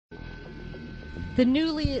The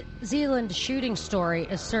New Zealand shooting story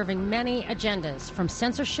is serving many agendas, from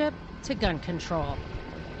censorship to gun control.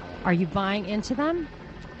 Are you buying into them?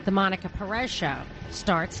 The Monica Perez Show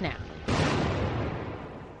starts now.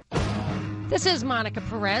 This is Monica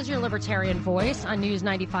Perez, your libertarian voice on News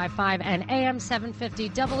 95.5 and AM 750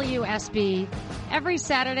 WSB every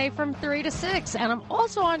Saturday from 3 to 6. And I'm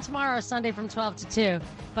also on tomorrow, Sunday from 12 to 2.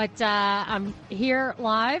 But I'm here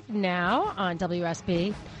live now on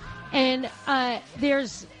WSB. And I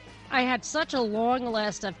had such a long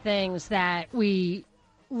list of things that we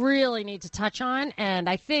really need to touch on. And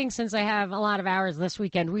I think since I have a lot of hours this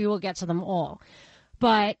weekend, we will get to them all.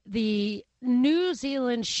 But the New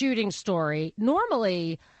Zealand shooting story,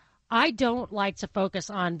 normally I don't like to focus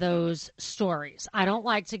on those stories. I don't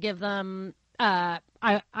like to give them, I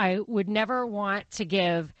would never want to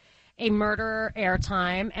give a murderer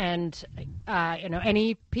airtime, and,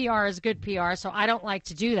 any PR is good PR, so I don't like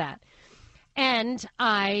to do that. And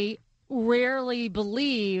I rarely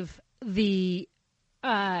believe the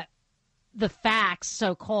facts,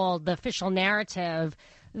 so-called, the official narrative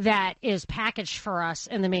that is packaged for us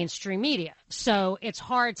in the mainstream media. So it's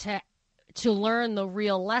hard to learn the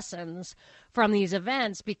real lessons from these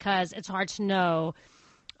events because it's hard to know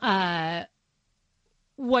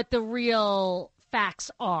what the real facts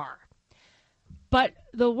are. But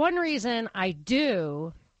the one reason I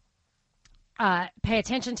do pay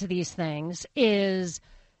attention to these things is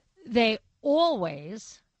they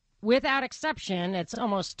always, without exception, it's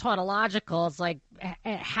almost tautological, it's like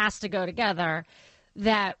it has to go together,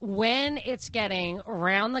 that when it's getting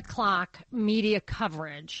round-the-clock media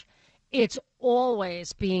coverage, it's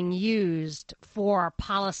always being used for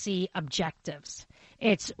policy objectives.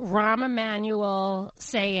 It's Rahm Emanuel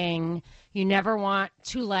saying you never want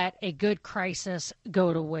to let a good crisis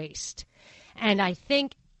go to waste. And I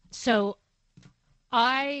think, so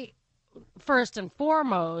I, first and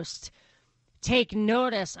foremost, take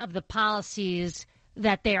notice of the policies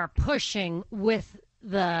that they are pushing with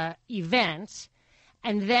the event.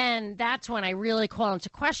 And then that's when I really call into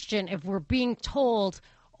question if we're being told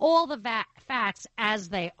all the facts as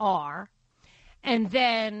they are. And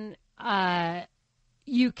then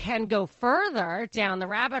you can go further down the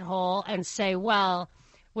rabbit hole and say, well,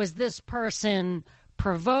 was this person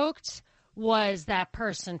provoked? Was that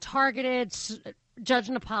person targeted? Judge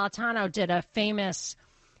Napolitano did a famous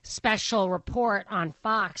special report on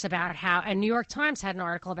Fox about how, and New York Times had an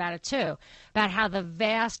article about it too, about how the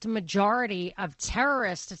vast majority of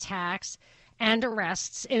terrorist attacks and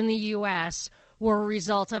arrests in the U.S. were a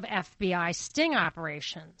result of FBI sting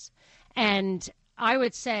operations. And I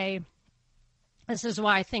would say, this is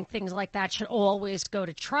why I think things like that should always go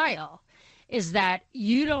to trial, is that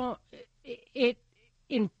you don't,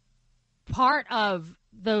 in part of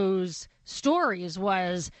those stories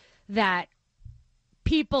was that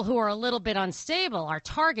people who are a little bit unstable are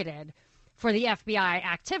targeted for the FBI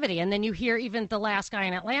activity. And then you hear even the last guy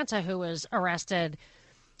in Atlanta who was arrested,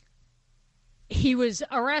 he was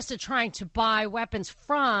arrested trying to buy weapons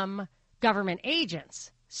from government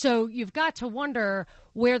agents. So you've got to wonder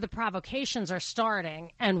where the provocations are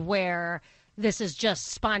starting and where this is just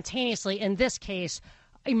spontaneously, in this case,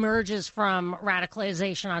 emerges from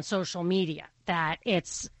radicalization on social media. That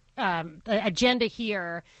it's the agenda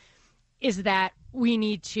here is that we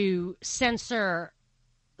need to censor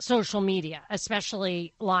social media,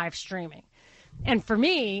 especially live streaming. And for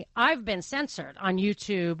me, I've been censored on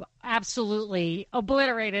YouTube, absolutely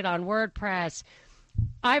obliterated on WordPress.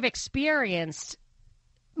 I've experienced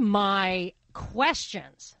my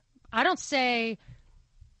questions. I don't say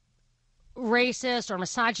racist or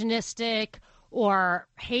misogynistic or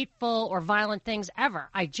hateful or violent things ever.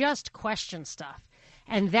 I just question stuff.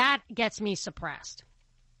 And that gets me suppressed.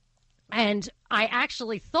 And I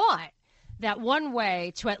actually thought that one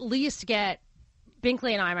way to at least get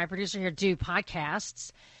Binkley and I, my producer here, do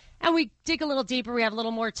podcasts, and we dig a little deeper, we have a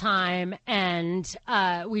little more time, and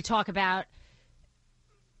we talk about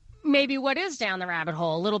maybe what is down the rabbit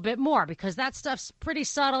hole a little bit more, because that stuff's pretty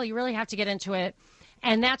subtle. You really have to get into it.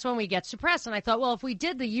 And that's when we get suppressed. And I thought, well, if we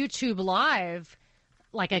did the YouTube live,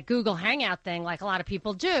 like a Google Hangout thing, like a lot of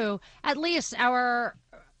people do, at least our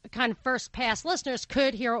kind of first pass listeners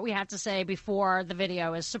could hear what we have to say before the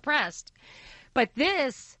video is suppressed. But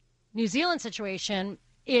this New Zealand situation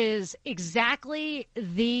is exactly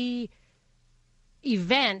the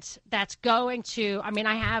event that's going to,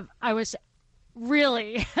 I was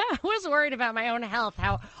really, I was worried about my own health,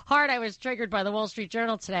 how hard I was triggered by the Wall Street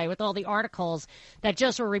Journal today with all the articles that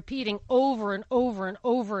just were repeating over and over and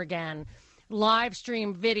over again. Live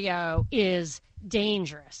stream video is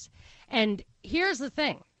dangerous. And here's the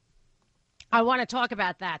thing. I want to talk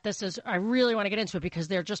about that. I really want to get into it because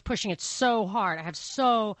they're just pushing it so hard. I have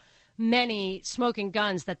so many smoking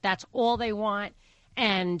guns that's all they want.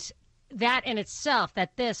 And that in itself,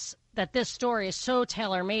 that this story is so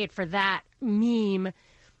tailor-made for that meme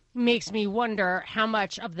makes me wonder how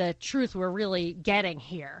much of the truth we're really getting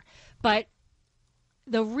here. But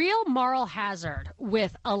the real moral hazard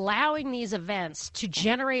with allowing these events to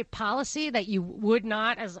generate policy that you would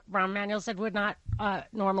not, as Rahm Emanuel said, would not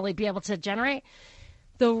normally be able to generate,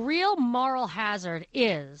 the real moral hazard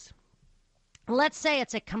is, let's say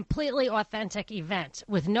it's a completely authentic event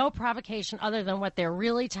with no provocation other than what they're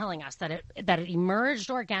really telling us, that it emerged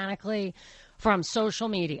organically from social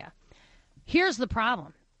media. Here's the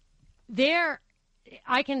problem.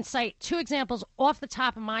 I can cite two examples off the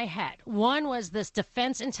top of my head. One was this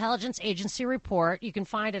Defense Intelligence Agency report. You can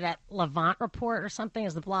find it at Levant Report or something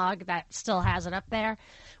is the blog that still has it up there,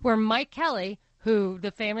 where Mike Kelly,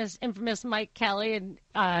 the infamous Mike Kelly,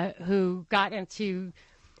 and who got into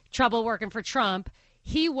trouble working for Trump,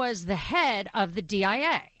 he was the head of the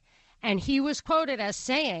DIA. And he was quoted as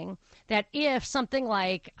saying that if something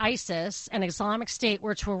like ISIS and Islamic State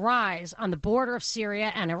were to arise on the border of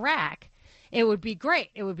Syria and Iraq, it would be great.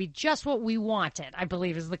 It would be just what we wanted, I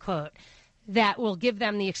believe is the quote. That will give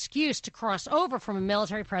them the excuse to cross over from a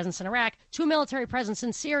military presence in Iraq to a military presence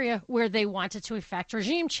in Syria where they wanted to effect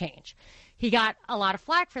regime change. He got a lot of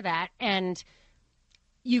flack for that. And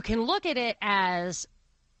you can look at it as,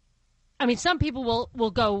 I mean, some people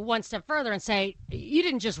will go one step further and say, you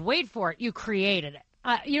didn't just wait for it, you created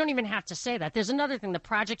it. You don't even have to say that. There's another thing, the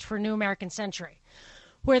Project for a New American Century,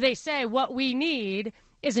 where they say what we need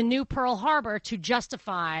is a new Pearl Harbor to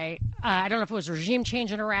justify, I don't know if it was regime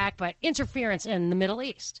change in Iraq, but interference in the Middle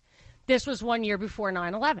East. This was 1 year before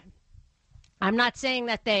 9/11. I'm not saying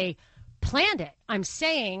that they planned it. I'm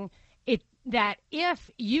saying that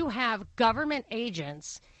if you have government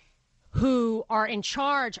agents who are in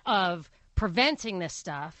charge of preventing this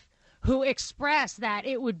stuff, who express that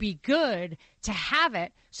it would be good to have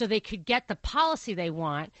it so they could get the policy they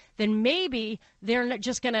want, then maybe they're not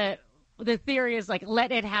just going to, the theory is like,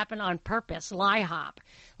 let it happen on purpose, lie hop.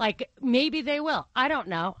 Like, maybe they will. I don't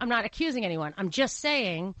know. I'm not accusing anyone. I'm just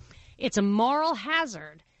saying it's a moral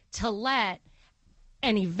hazard to let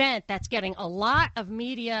an event that's getting a lot of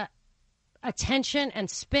media attention and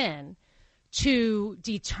spin to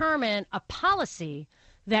determine a policy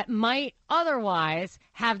that might otherwise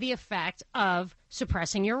have the effect of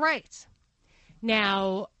suppressing your rights.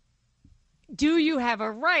 Now, do you have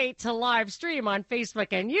a right to live stream on Facebook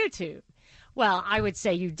and YouTube? Well, I would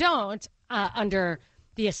say you don't, under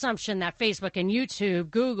the assumption that Facebook and YouTube,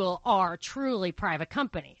 Google are truly private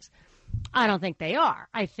companies. I don't think they are.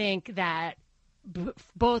 I think that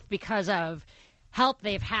both because of help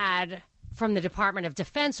they've had from the Department of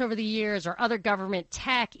Defense over the years or other government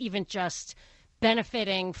tech, even just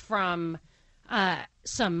benefiting from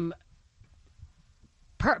some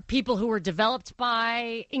people who were developed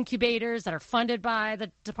by incubators that are funded by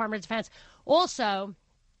the Department of Defense. Also,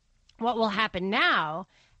 what will happen now,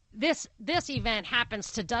 this event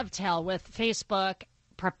happens to dovetail with Facebook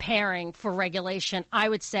preparing for regulation. I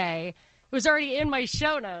would say it was already in my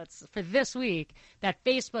show notes for this week that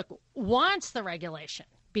Facebook wants the regulation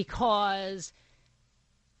because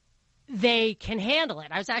they can handle it.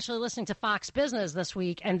 I was actually listening to Fox Business this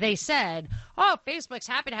week, and they said, oh, Facebook's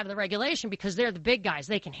happy to have the regulation because they're the big guys.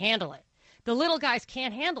 They can handle it. The little guys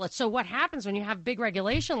can't handle it. So what happens when you have big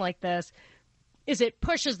regulation like this is it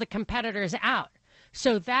pushes the competitors out.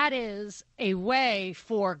 So that is a way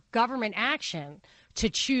for government action to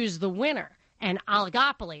choose the winner, an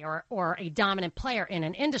oligopoly or a dominant player in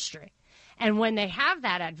an industry. And when they have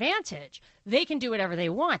that advantage, they can do whatever they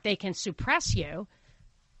want. They can suppress you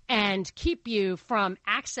and keep you from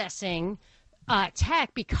accessing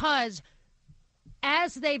tech, because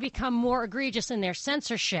as they become more egregious in their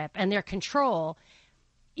censorship and their control,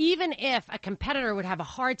 even if a competitor would have a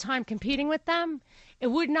hard time competing with them, it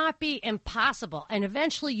would not be impossible. And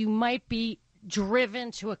eventually you might be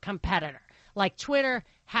driven to a competitor. Like Twitter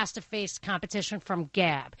has to face competition from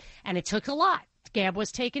Gab. And it took a lot. Gab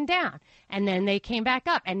was taken down. And then they came back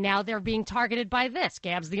up. And now they're being targeted by this.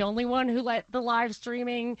 Gab's the only one who let the live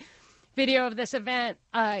streaming video of this event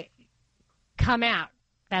come out.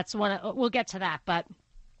 That's one. We'll get to that. But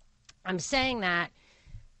I'm saying that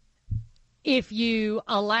if you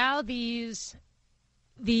allow these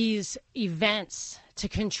events to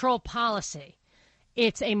control policy,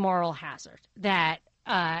 it's a moral hazard that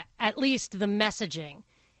at least the messaging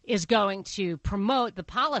is going to promote the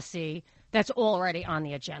policy that's already on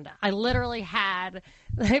the agenda. I literally had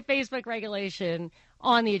the Facebook regulation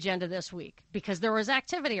on the agenda this week because there was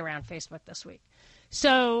activity around Facebook this week.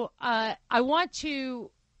 So I want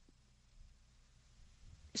to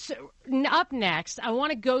up next, I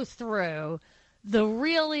want to go through the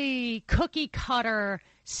really cookie-cutter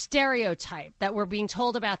stereotype that we're being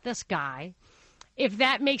told about this guy, if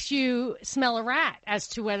that makes you smell a rat as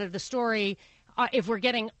to whether the story, if we're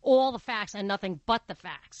getting all the facts and nothing but the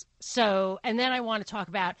facts. So, and then I want to talk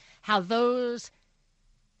about how those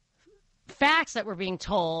facts that we're being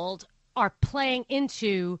told are playing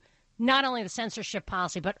into not only the censorship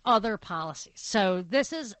policy, but other policies. So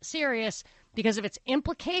this is serious because of its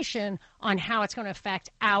implication on how it's going to affect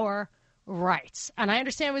our rights. And I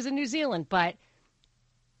understand it was in New Zealand, but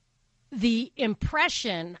the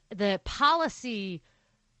impression, the policy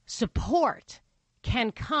support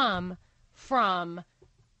can come from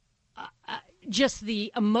just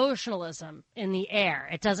the emotionalism in the air.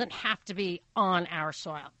 It doesn't have to be on our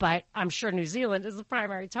soil. But I'm sure New Zealand is the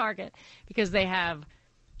primary target because they have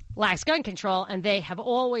lax gun control, and they have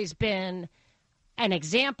always been an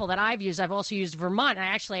example that I've used. I've also used Vermont. I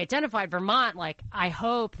actually identified Vermont like I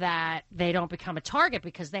hope that they don't become a target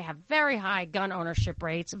because they have very high gun ownership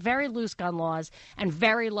rates, very loose gun laws, and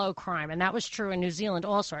very low crime. And that was true in New Zealand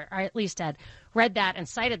also. I at least had read that and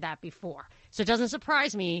cited that before. So it doesn't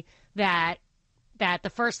surprise me that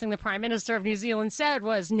the first thing the Prime Minister of New Zealand said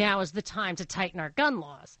was now is the time to tighten our gun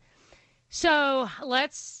laws. So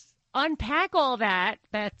let's unpack all that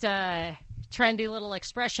trendy little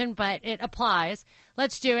expression, but it applies.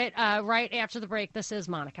 Let's do it right after the break. This is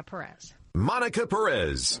Monica Perez. Monica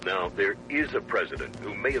Perez. Now, there is a president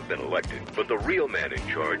who may have been elected, but the real man in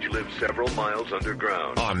charge lives several miles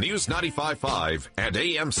underground. On News 95.5 and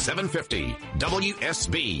AM 750,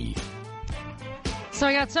 WSB. So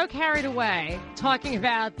I got so carried away talking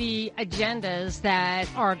about the agendas that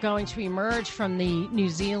are going to emerge from the New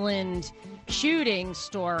Zealand shooting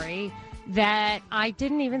story that I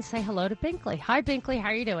didn't even say hello to Binkley. Hi, Binkley. How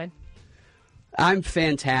are you doing? I'm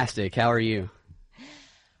fantastic. How are you?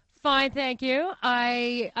 Fine, thank you.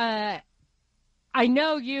 I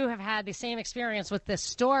know you have had the same experience with this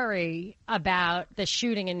story about the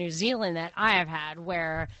shooting in New Zealand that I have had,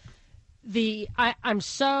 where I'm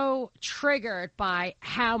so triggered by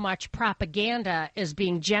how much propaganda is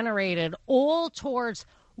being generated all towards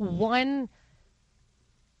one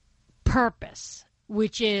purpose,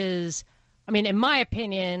 which is, I mean, in my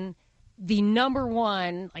opinion, the number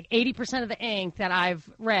one, like 80% of the ink that I've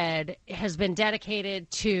read has been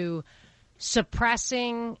dedicated to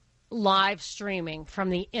suppressing live streaming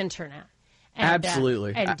from the internet. And,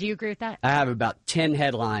 Absolutely. And do you agree with that? I have about 10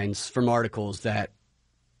 headlines from articles that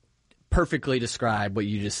perfectly describe what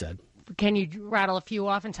you just said. Can you rattle a few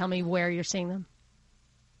off and tell me where you're seeing them?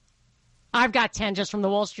 I've got 10 just from the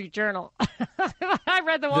Wall Street Journal. I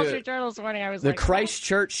read the Wall Street Journal this morning. I was like, the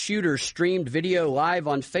Christchurch shooter streamed video live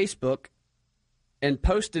on Facebook and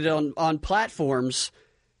posted it on platforms.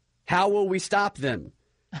 How will we stop them?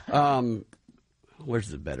 Where's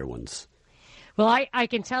the better ones? Well, I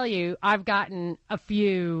can tell you I've gotten a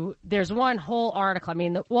few. There's one whole article. I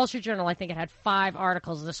mean, the Wall Street Journal, I think it had 5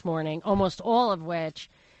 articles this morning, almost all of which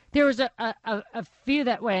there was a few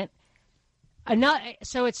that went.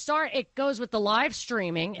 So it goes with the live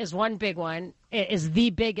streaming is one big one. It is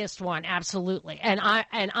the biggest one, absolutely. And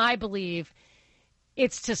I believe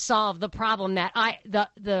it's to solve the problem that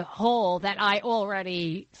the hole that I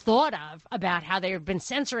already thought of about how they've been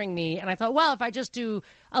censoring me. And I thought, well, if I just do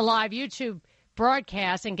a live YouTube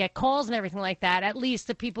broadcast and get calls and everything like that, at least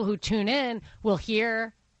the people who tune in will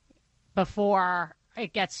hear before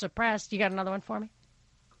it gets suppressed. You got another one for me?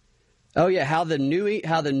 Oh yeah, how the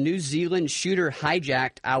New Zealand shooter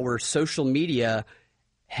hijacked our social media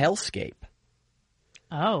hellscape.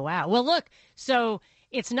 Oh wow. Well, look, so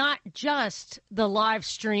it's not just the live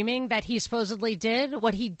streaming that he supposedly did.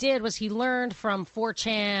 What he did was he learned from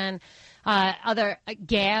 4chan, other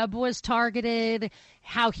Gab was targeted,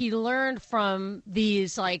 how he learned from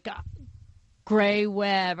these like gray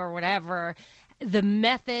web or whatever, the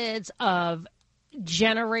methods of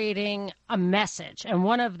generating a message. And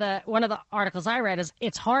one of the articles I read is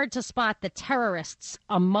it's hard to spot the terrorists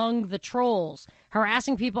among the trolls.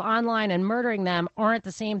 Harassing people online and murdering them aren't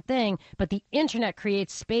the same thing, but the internet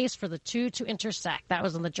creates space for the two to intersect. That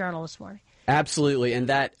was in the Journal this morning. Absolutely. And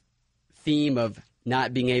that theme of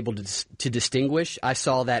not being able to distinguish, I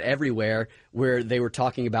saw that everywhere where they were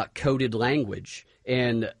talking about coded language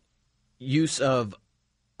and use of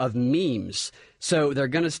memes. So they're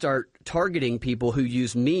going to start targeting people who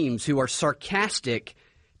use memes, who are sarcastic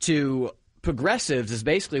to progressives, is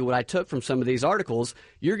basically what I took from some of these articles.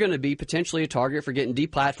 You're going to be potentially a target for getting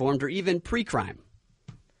deplatformed or even pre-crime.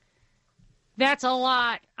 That's a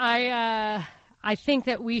lot. I think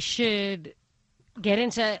that we should get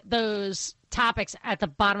into those topics at the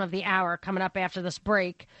bottom of the hour coming up after this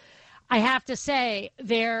break. I have to say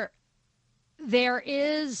there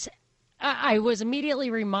is. I was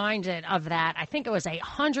immediately reminded of that. I think it was a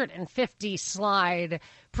 150-slide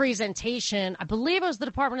presentation. I believe it was the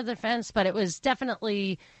Department of Defense, but it was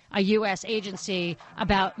definitely a U.S. agency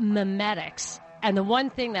about memetics. And the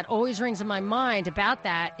one thing that always rings in my mind about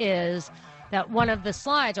that is that one of the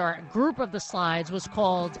slides, or a group of the slides, was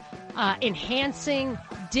called Enhancing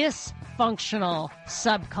Dysfunctional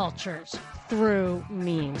Subcultures Through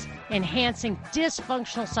Memes. Enhancing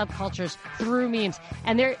Dysfunctional Subcultures Through Memes.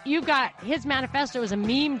 And there, you got his manifesto is a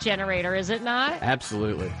meme generator, is it not?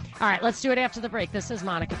 Absolutely. All right, let's do it after the break. This is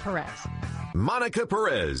Monica Perez. Monica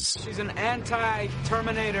Perez. She's an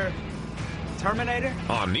anti-Terminator. Terminator?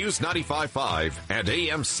 On News 95.5 and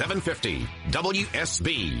AM 750,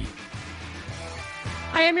 WSB.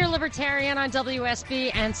 I am your libertarian on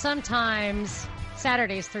WSB, and sometimes,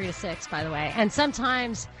 Saturdays 3 to 6, by the way, and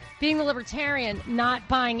sometimes being the libertarian, not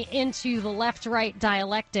buying into the left-right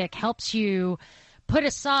dialectic helps you put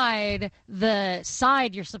aside the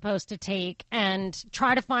side you're supposed to take and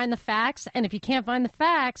try to find the facts. And if you can't find the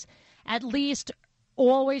facts, at least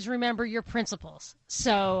always remember your principles.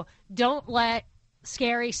 So don't let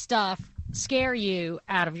scary stuff scare you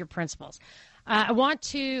out of your principles. If you want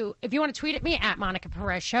to tweet at me, at Monica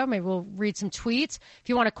Perez Show, maybe we'll read some tweets. If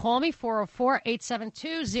you want to call me,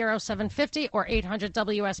 404-872-0750 or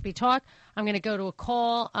 800-WSB Talk. I'm going to go to a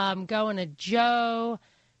call. I'm going to Joe.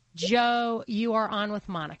 Joe, you are on with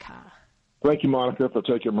Monica. Thank you, Monica, for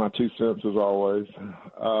taking my 2 cents as always.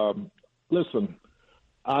 Listen,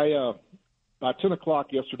 by 10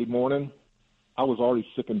 o'clock yesterday morning, I was already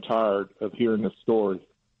sick and tired of hearing this story.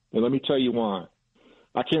 And let me tell you why.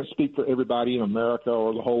 I can't speak for everybody in America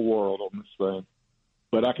or the whole world on this thing.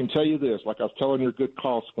 But I can tell you this, like I was telling your good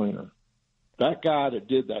call screener, that guy that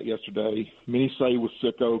did that yesterday, many say he was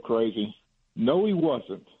sicko crazy. No, he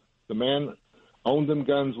wasn't. The man owned them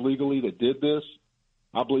guns legally that did this.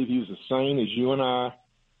 I believe he was as sane as you and I.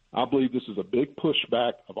 I believe this is a big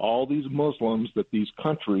pushback of all these Muslims that these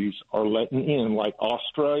countries are letting in, like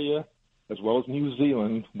Australia as well as New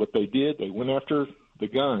Zealand. What they did, they went after the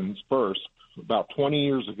guns first about 20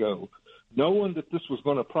 years ago, knowing that this was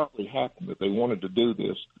going to probably happen, that they wanted to do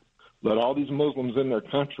this, let all these Muslims in their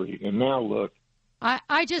country, and now look.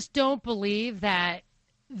 I just don't believe that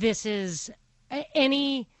this is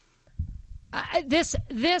any this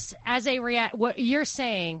as a what you're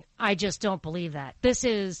saying. I just don't believe that. This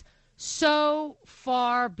is so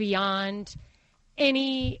far beyond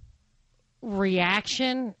any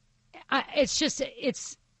reaction.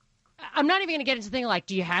 I'm not even going to get into the thing like,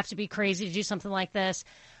 do you have to be crazy to do something like this?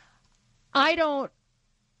 I don't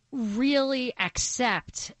really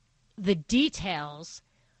accept the details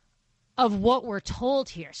of what we're told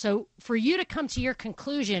here. So for you to come to your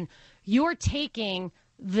conclusion, you're taking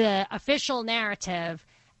the official narrative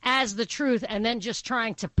as the truth and then just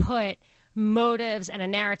trying to put motives and a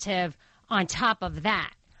narrative on top of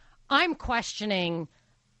that. I'm questioning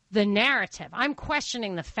the narrative. I'm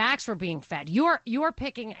questioning the facts we're being fed. You're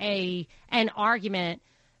picking an argument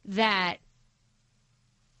that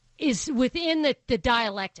is within the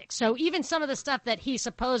dialectic. So even some of the stuff that he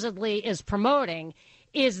supposedly is promoting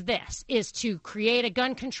is to create a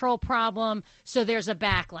gun control problem so there's a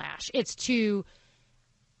backlash. It's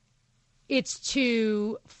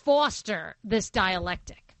to foster this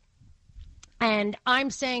dialectic. And I'm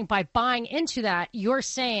saying by buying into that, you're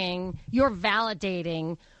saying you're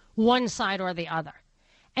validating one side or the other.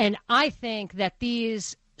 And I think that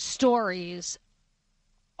these stories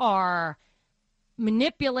are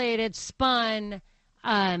manipulated, spun,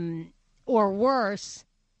 or worse,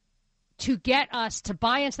 to get us to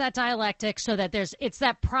buy into that dialectic so that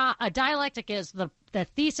a dialectic is the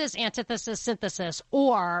thesis, antithesis, synthesis,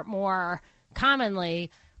 or more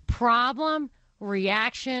commonly, problem,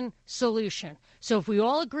 reaction, solution. So if we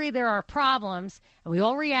all agree there are problems and we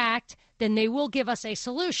all react, then they will give us a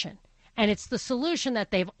solution. And it's the solution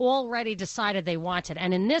that they've already decided they wanted.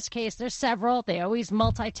 And in this case, there's several. They always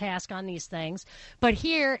multitask on these things. But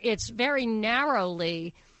here, it's very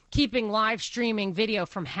narrowly keeping live streaming video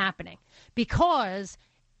from happening. Because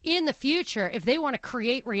in the future, if they want to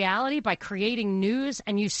create reality by creating news,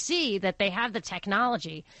 and you see that they have the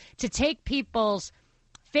technology to take people's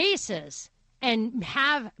faces and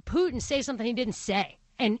have Putin say something he didn't say,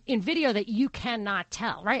 and in video that you cannot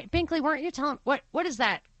tell, right? Binkley, weren't you telling, what is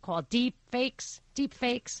that called? Deep fakes? Deep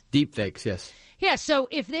fakes, yes. Yeah, so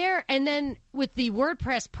if and then with the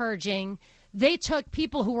WordPress purging, they took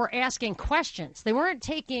people who were asking questions. They weren't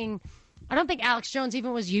taking I don't think Alex Jones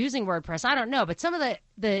even was using WordPress. I don't know. But some of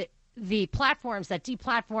the platforms that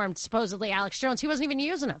deplatformed supposedly Alex Jones, he wasn't even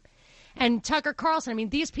using them. And Tucker Carlson, I mean,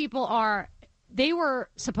 these people they were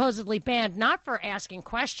supposedly banned not for asking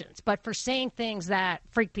questions, but for saying things that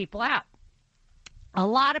freak people out. A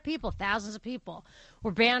lot of people, thousands of people,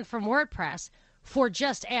 were banned from WordPress for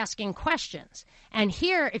just asking questions. And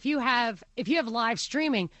here, if you have live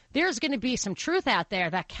streaming, there's going to be some truth out there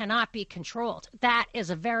that cannot be controlled. That is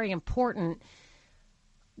a very important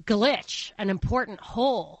glitch, an important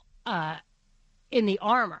hole in the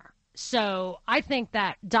armor. So I think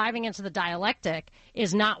that diving into the dialectic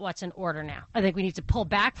is not what's in order now. I think we need to pull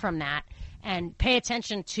back from that and pay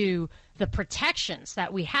attention to the protections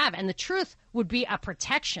that we have. And the truth would be a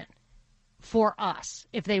protection for us.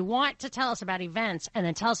 If they want to tell us about events and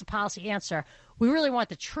then tell us a policy answer, we really want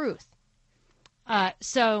the truth.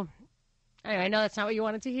 So anyway, I know that's not what you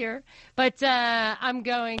wanted to hear, but I'm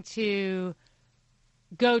going to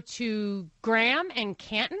go to Graham in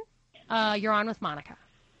Canton. You're on with Monica.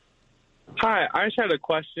 Hi, I just had a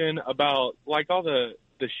question about all the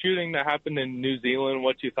shooting that happened in New Zealand,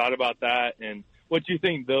 what you thought about that, and what you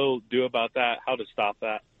think they'll do about that, how to stop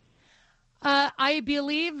that. I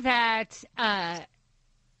believe that,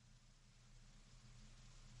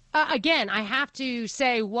 again, I have to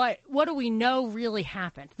say what do we know really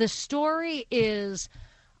happened? The story is,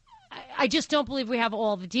 I just don't believe we have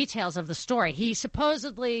all the details of the story. He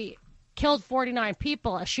supposedly killed 49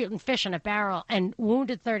 people shooting fish in a barrel and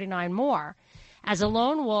wounded 39 more as a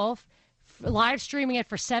lone wolf, live streaming it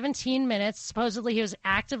for 17 minutes. Supposedly he was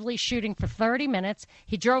actively shooting for 30 minutes.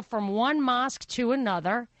 He drove from one mosque to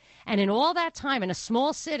another. And in all that time, in a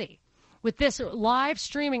small city, with this live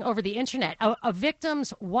streaming over the internet, a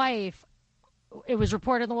victim's wife, it was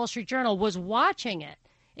reported in the Wall Street Journal, was watching it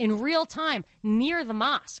in real time near the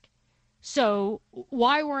mosque. So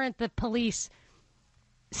why weren't the police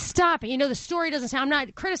stopping? You know, the story doesn't sound, I'm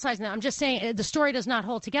not criticizing that. I'm just saying the story does not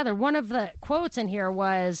hold together. One of the quotes in here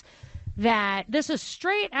was that this is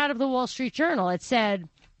straight out of the Wall Street Journal. It said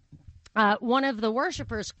one of the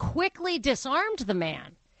worshipers quickly disarmed the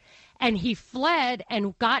man, and he fled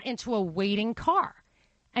and got into a waiting car.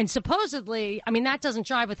 And supposedly, I mean, that doesn't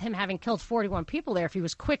jive with him having killed 41 people there if he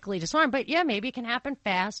was quickly disarmed. But, yeah, maybe it can happen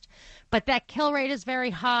fast. But that kill rate is very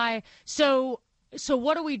high. So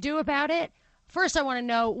what do we do about it? First, I want to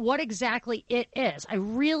know what exactly it is. I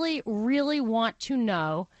really, really want to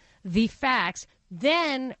know the facts.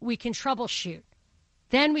 Then we can troubleshoot.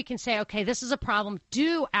 Then we can say, okay, this is a problem.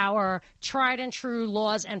 Do our tried and true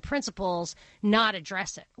laws and principles not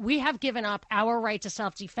address it? We have given up our right to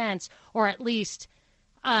self-defense, or at least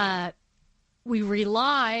we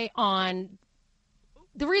rely on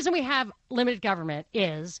 – the reason we have limited government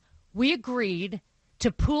is we agreed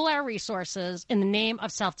to pool our resources in the name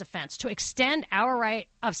of self-defense, to extend our right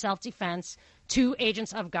of self-defense to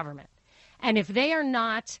agents of government. And if they are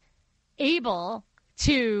not able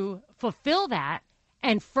to fulfill that,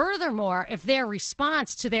 and furthermore, if their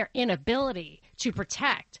response to their inability to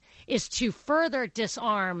protect is to further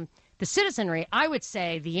disarm the citizenry, I would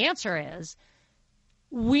say the answer is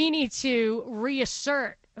we need to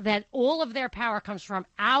reassert that all of their power comes from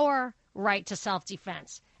our right to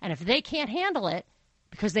self-defense. And if they can't handle it,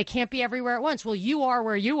 because they can't be everywhere at once, well, you are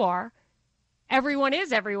where you are. Everyone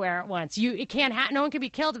is everywhere at once. No one can be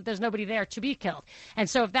killed if there's nobody there to be killed. And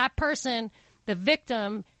so if that person, the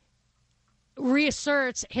victim,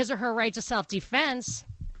 reasserts his or her right to self-defense,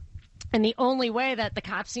 and the only way that the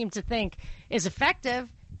cops seem to think is effective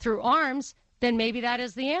through arms, then maybe that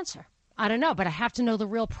is the answer. I don't know, but I have to know the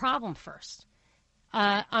real problem first.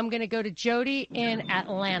 I'm going to go to Jody in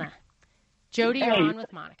Atlanta. Jody, you're on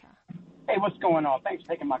with Monica. Hey, what's going on? Thanks for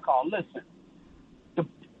taking my call. Listen, the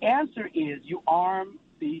answer is you arm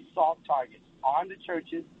the soft targets. Arm the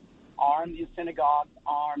churches, arm your synagogues,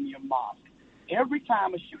 arm your mosques. Every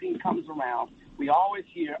time a shooting comes around, we always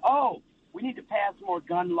hear, oh, we need to pass more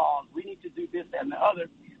gun laws. We need to do this, that, and the other.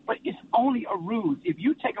 But it's only a ruse. If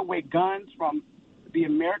you take away guns from the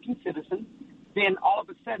American citizen, then all of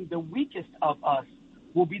a sudden the weakest of us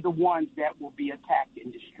will be the ones that will be attacked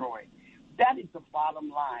and destroyed. That is the bottom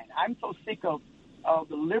line. I'm so sick of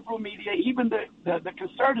the liberal media, even the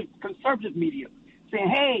conservative media, saying,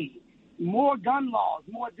 hey, more gun laws,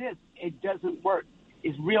 more this. It doesn't work.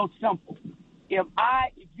 It's real simple. If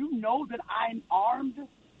you know that I'm armed,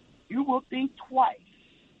 you will think twice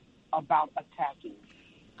about attacking.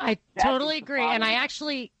 I totally agree. And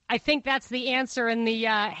I think that's the answer in the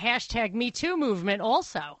hashtag Me Too movement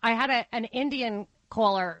also. I had an Indian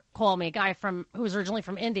caller call me, a guy who was originally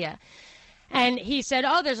from India. And he said,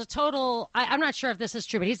 there's a total, I'm not sure if this is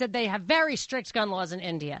true, but he said they have very strict gun laws in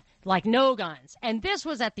India, like no guns. And this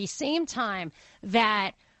was at the same time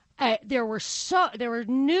that there were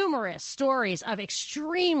numerous stories of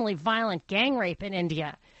extremely violent gang rape in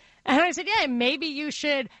India. And I said, yeah, maybe you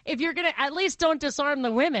should, if you're going to, at least don't disarm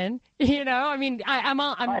the women. I mean, I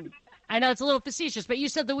know it's a little facetious, but you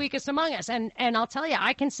said the weakest among us. And I'll tell you,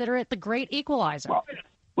 I consider it the great equalizer. Well,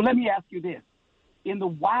 let me ask you this. In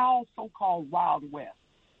the so-called Wild West,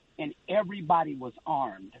 and everybody was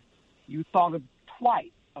armed, you thought of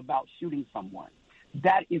twice about shooting someone.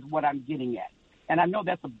 That is what I'm getting at. And I know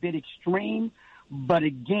that's a bit extreme, but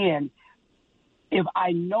again, if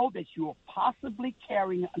I know that you are possibly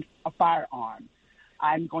carrying a firearm,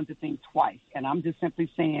 I'm going to think twice. And I'm just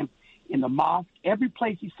simply saying, in the mosque, every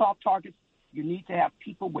place you saw targets, you need to have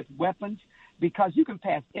people with weapons, because you can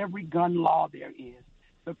pass every gun law there is.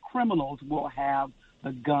 The criminals will have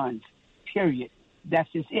the guns, period. That's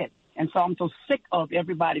just it. And so I'm so sick of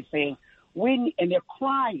everybody saying, and they're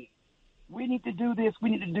crying, we need to do this,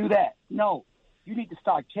 we need to do that. No, you need to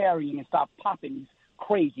start carrying and stop popping these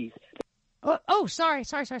crazies. Sorry.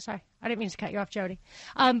 I didn't mean to cut you off, Jody.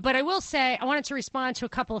 But I will say, I wanted to respond to a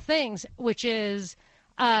couple of things, which is,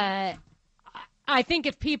 I think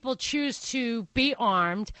if people choose to be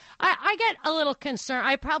armed, I get a little concerned.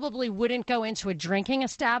 I probably wouldn't go into a drinking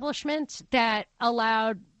establishment that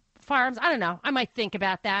allowed firearms. I don't know. I might think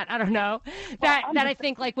about that. I don't know. That I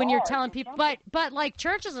think, like, when you're telling people, but like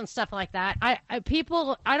churches and stuff like that, I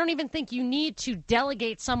don't even think you need to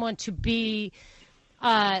delegate someone to be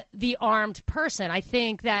the armed person. I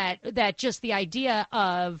think that just the idea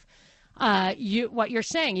of what you're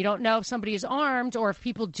saying, you don't know if somebody is armed or if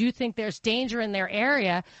people do think there's danger in their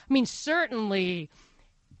area. I mean, certainly,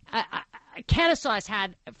 Kennesaw has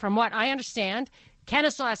had, from what I understand,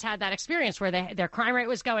 Kennesaw has had that experience where their crime rate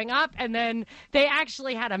was going up, and then they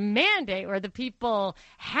actually had a mandate where the people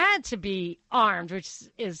had to be armed, which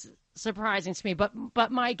is surprising to me.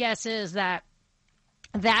 But my guess is that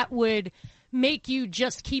would make you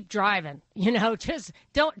just keep driving, just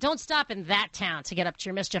don't stop in that town to get up to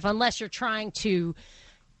your mischief, unless you're trying to,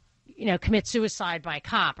 commit suicide by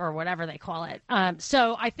cop or whatever they call it.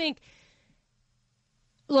 So I think,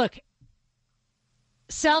 look,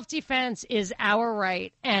 self-defense is our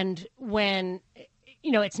right. And when,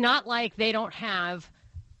 it's not like they don't have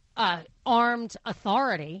armed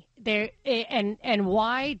authority there. And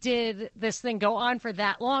why did this thing go on for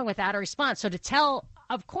that long without a response? So to tell,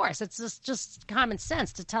 of course, it's just common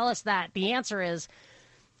sense to tell us that the answer is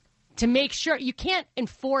to make sure you can't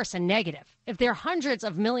enforce a negative. If there are hundreds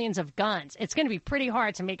of millions of guns, it's going to be pretty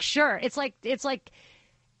hard to make sure. It's like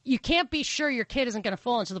you can't be sure your kid isn't going to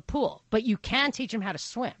fall into the pool, but you can teach him how to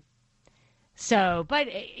swim. So, but,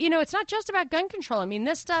 it's not just about gun control. I mean,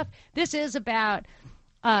 this is about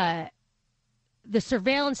the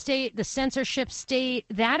surveillance state, the censorship state.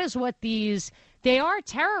 That is what they are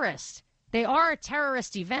terrorists. They are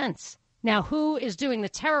terrorist events. Now, who is doing the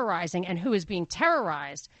terrorizing and who is being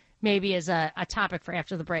terrorized maybe is a topic for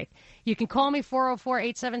after the break. You can call me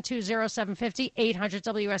 404-872-0750,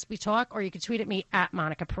 800-WSB Talk, or you can tweet at me at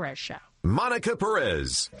Monica Perez Show. Monica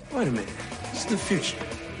Perez. Wait a minute. This is the future.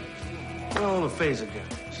 We're all a phase of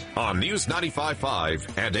guns. On News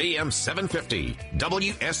 95.5 and AM 750,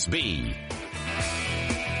 WSB.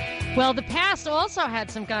 Well, the past also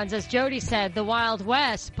had some guns, as Jody said, the Wild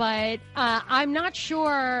West, but I'm not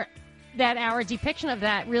sure that our depiction of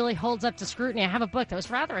that really holds up to scrutiny. I have a book that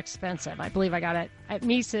was rather expensive. I believe I got it at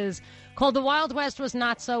Mises, called The Wild West Was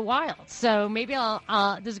Not So Wild. So maybe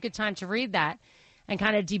this is a good time to read that and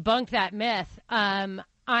kind of debunk that myth. I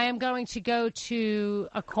am going to go to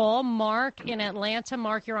a call. Mark in Atlanta.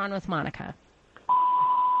 Mark, you're on with Monica.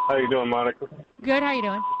 How you doing, Monica? Good. How you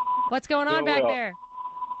doing? What's going on back there?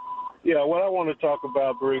 Yeah, what I want to talk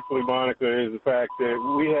about briefly, Monica, is the fact that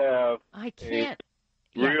we have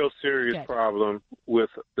real serious problem with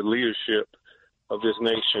the leadership of this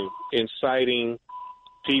nation, inciting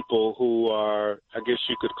people who are, I guess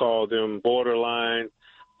you could call them borderline,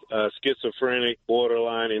 schizophrenic,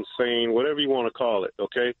 borderline insane, whatever you want to call it,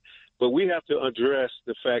 okay? But we have to address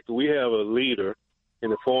the fact that we have a leader in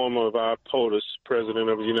the form of our POTUS, President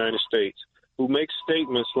of the United States, who makes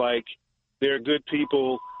statements like there are good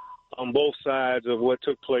people on both sides of what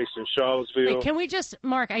took place in Charlottesville. Wait, can we just,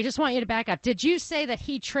 Mark, I just want you to back up. Did you say that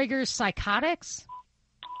he triggers psychotics?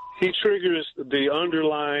 He triggers the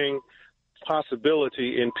underlying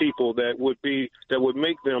possibility in people that would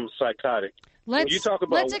make them psychotic. Let's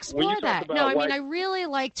explore that. No, I mean, I really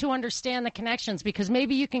like to understand the connections, because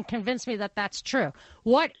maybe you can convince me that that's true.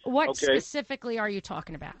 What specifically are you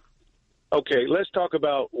talking about? Okay, let's talk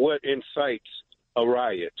about what incites a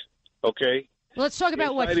riot, okay? Let's talk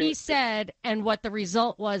about what he said and what the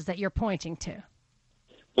result was that you're pointing to.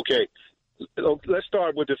 Okay, let's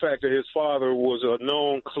start with the fact that his father was a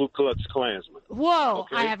known Ku Klux Klansman. Whoa,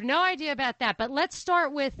 okay? I have no idea about that, but let's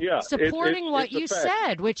start with supporting what you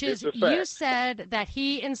said, which is you said that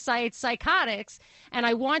he incites psychotics, and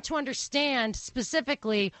I want to understand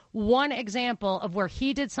specifically one example of where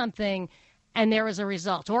he did something and there was a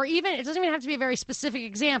result. Or even, it doesn't even have to be a very specific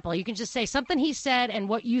example. You can just say something he said and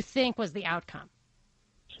what you think was the outcome.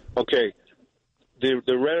 Okay. The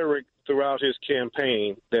rhetoric throughout his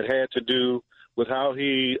campaign that had to do with how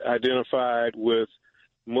he identified with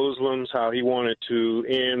Muslims, how he wanted to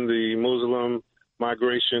end the Muslim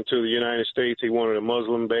migration to the United States. He wanted a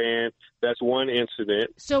Muslim ban. That's one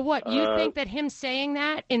incident. So what, you think that him saying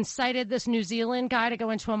that incited this New Zealand guy to go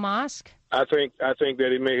into a mosque? I think that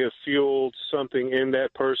it may have fueled something in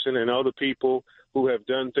that person and other people who have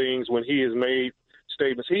done things when he has made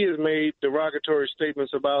statements. He has made derogatory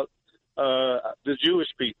statements about the Jewish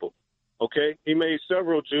people. Okay, he made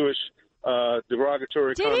several Jewish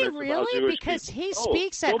derogatory comments about Jewish people. Did he really? Because he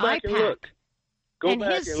speaks at IPAC. Go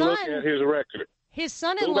back and look at his record. His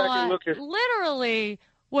son-in-law literally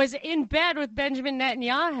was in bed with Benjamin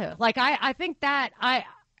Netanyahu. Like, I think that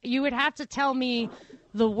you would have to tell me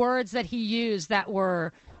the words that he used that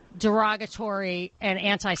were derogatory and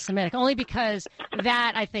anti-Semitic, only because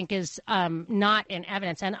that, I think, is not in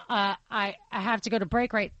evidence. And I have to go to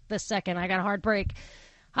break right this second. I got a hard break.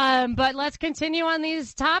 But let's continue on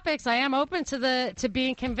these topics. I am open to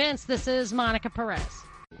being convinced. This is Monica Perez.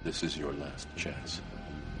 This is your last chance.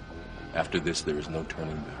 After this, there is no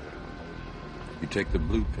turning back. You take the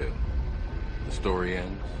blue pill. The story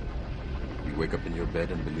ends. You wake up in your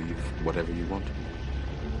bed and believe whatever you want to.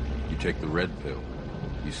 You take the red pill.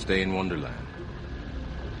 You stay in Wonderland.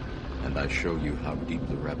 And I show you how deep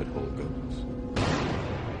the rabbit hole goes.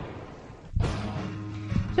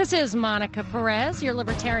 This is Monica Perez, your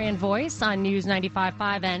libertarian voice on News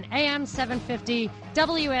 95.5 and AM 750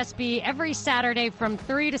 WSB every Saturday from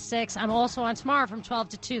 3 to 6. I'm also on tomorrow from 12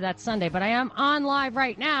 to 2. That's Sunday. But I am on live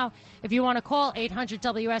right now. If you want to call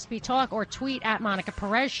 800-WSB-TALK or tweet at Monica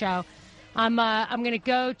Perez Show. I'm going to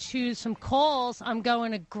go to some calls. I'm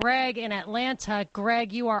going to Greg in Atlanta.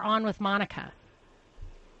 Greg, you are on with Monica.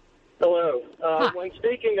 Hello. When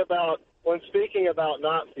speaking about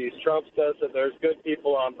Nazis, Trump says that there's good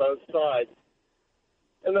people on both sides.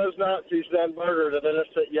 And those Nazis then murdered an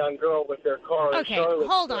innocent young girl with their car in Charlottesville.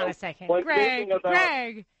 Hold on a second.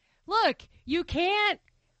 Greg, look, you can't.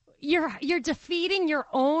 You're defeating your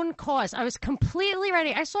own cause. I was completely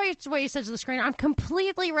ready. I saw what you said to the screen. I'm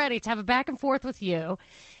completely ready to have a back and forth with you.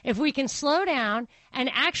 If we can slow down and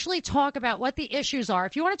actually talk about what the issues are.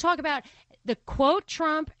 If you want to talk about the quote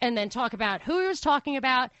Trump and then talk about who he was talking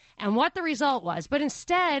about and what the result was. But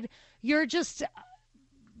instead, you're just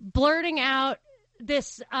blurting out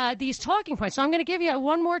these talking points. So I'm going to give you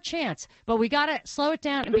one more chance. But we got to slow it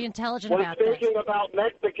down and be intelligent about this. When speaking about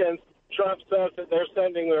Mexicans, Trump says that they're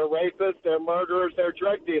sending their rapists, their murderers, their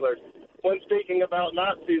drug dealers. When speaking about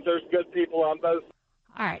Nazis, there's good people on both.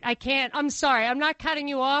 All right, I can't. I'm sorry. I'm not cutting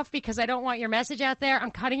you off because I don't want your message out there.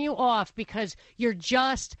 I'm cutting you off because you're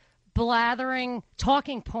just blathering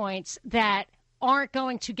talking points that aren't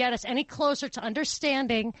going to get us any closer to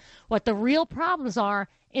understanding what the real problems are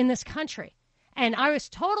in this country. And I was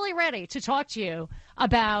totally ready to talk to you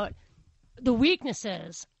about the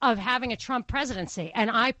weaknesses of having a Trump presidency. And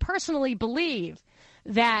I personally believe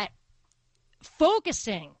that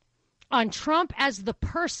focusing on Trump as the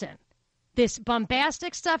person, this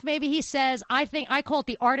bombastic stuff maybe he says, I call it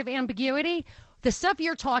the art of ambiguity, the stuff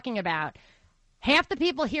you're talking about, half the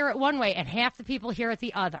people hear it one way and half the people hear it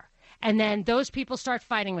the other. And then those people start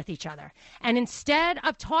fighting with each other. And instead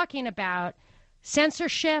of talking about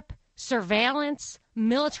censorship, surveillance,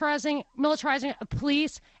 militarizing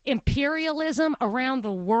police, imperialism around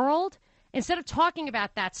the world, instead of talking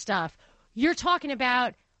about that stuff, you're talking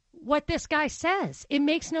about what this guy says. It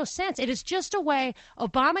makes no sense. It is just a way.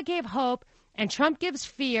 Obama gave hope and Trump gives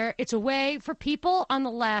fear. It's a way for people on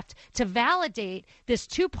the left to validate this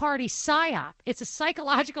two-party psyop. It's a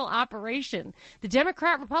psychological operation. The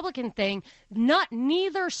Democrat-Republican thing,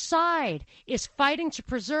 neither side is fighting to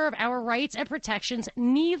preserve our rights and protections.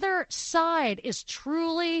 Neither side is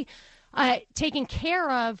truly taking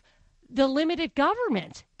care of the limited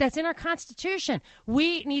government that's in our Constitution.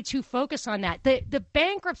 We need to focus on that. The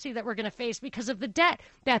bankruptcy that we're going to face because of the debt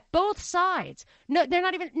that both sides, people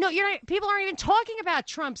aren't even talking about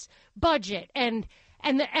Trump's budget and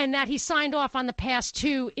and that he signed off on the past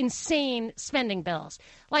 2 insane spending bills.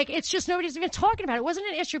 Like, it's just nobody's even talking about it. It wasn't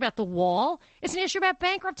an issue about the wall. It's an issue about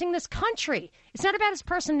bankrupting this country. It's not about his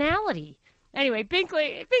personality. Anyway,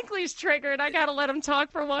 Binkley's triggered. I got to let him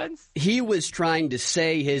talk for once. He was trying to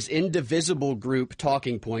say his indivisible group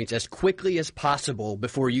talking points as quickly as possible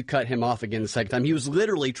before you cut him off again the second time. He was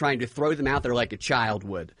literally trying to throw them out there like a child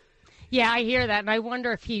would. Yeah, I hear that, and I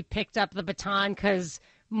wonder if he picked up the baton because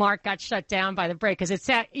Mark got shut down by the break. Because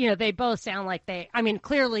they both sound like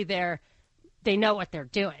clearly they know what they're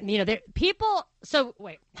doing. They're people. So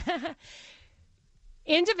wait.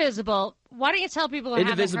 Indivisible, why don't you tell people who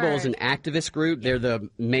Indivisible is an activist group. They're the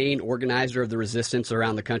main organizer of the resistance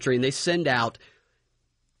around the country, and they send out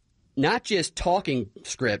not just talking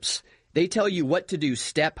scripts, they tell you what to do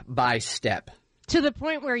step by step. To the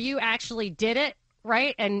point where you actually did it,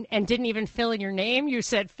 right? And didn't even fill in your name. You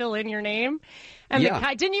said fill in your name. And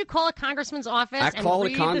didn't you call a congressman's office and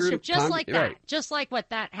read the script just like that? Right. Just like what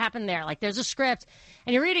that happened there. Like there's a script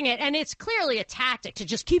and you're reading it and it's clearly a tactic to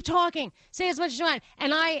just keep talking, say as much as you want.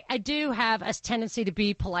 And I do have a tendency to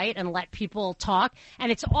be polite and let people talk.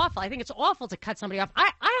 And it's awful. I think it's awful to cut somebody off.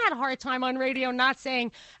 I had a hard time on radio not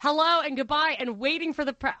saying hello and goodbye and waiting for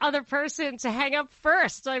the other person to hang up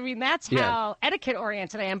first. I mean, that's how etiquette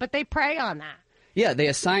oriented I am. But they prey on that. Yeah, they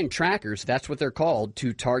assign trackers, that's what they're called,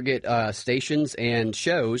 to target stations and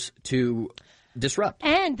shows to disrupt.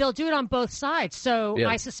 And they'll do it on both sides. So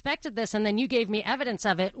I suspected this, and then you gave me evidence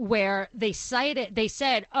of it where they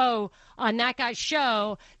said, oh, on that guy's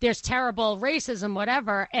show, there's terrible racism,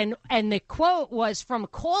 whatever. And the quote was from a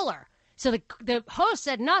caller. So the host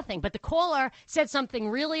said nothing, but the caller said something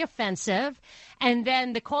really offensive. And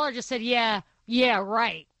then the caller just said, yeah,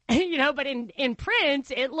 right. But in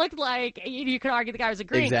print, it looked like you could argue the guy was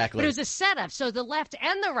agreeing. Exactly. But it was a setup. So the left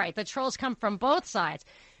and the right, the trolls come from both sides.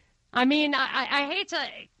 I mean, I hate to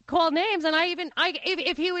call names, and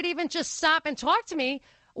if he would even just stop and talk to me,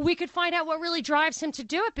 we could find out what really drives him to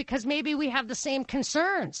do it, because maybe we have the same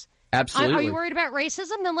concerns. Absolutely. Are you worried about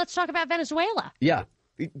racism? Then let's talk about Venezuela. Yeah.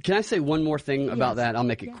 Can I say one more thing about that? I'll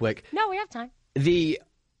make it quick. No, we have time. The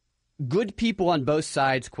good people on both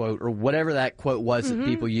sides quote, or whatever that quote was that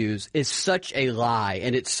people use, is such a lie,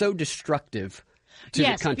 and it's so destructive to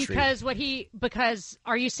the country. Because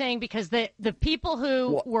are you saying because the people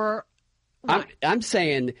who were... I'm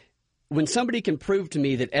saying when somebody can prove to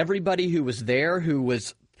me that everybody who was there who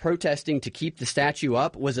was protesting to keep the statue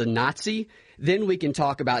up was a Nazi, then we can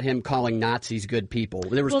talk about him calling Nazis good people.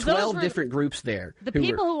 There was 12 different groups there. The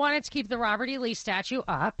people who wanted to keep the Robert E. Lee statue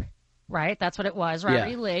up... Right, that's what it was. Robert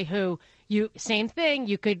E. Lee, same thing.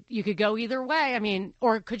 You could go either way. I mean,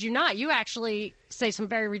 or could you not? You actually say some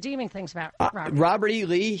very redeeming things about Robert. Robert E.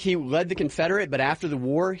 Lee, he led the Confederate, but after the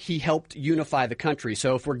war, he helped unify the country.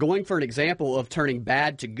 So if we're going for an example of turning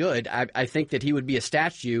bad to good, I think that he would be a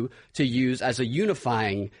statue to use as a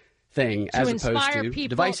unifying thing, as opposed to inspire people,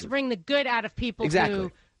 divisive. to bring the good out of people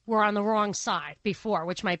who were on the wrong side before,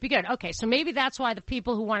 which might be good. Okay, so maybe that's why the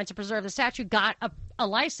people who wanted to preserve the statue got a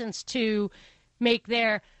license to make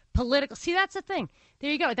their political... See, that's the thing. There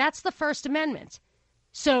you go. That's the First Amendment.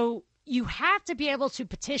 So you have to be able to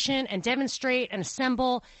petition and demonstrate and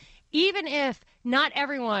assemble, even if not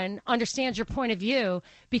everyone understands your point of view,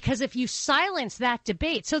 because if you silence that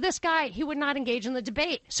debate... So this guy, he would not engage in the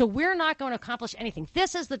debate. So we're not going to accomplish anything.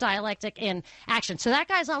 This is the dialectic in action. So that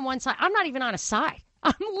guy's on one side. I'm not even on a side.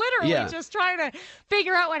 I'm literally just trying to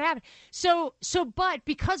figure out what happened. But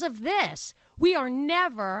because of this, we are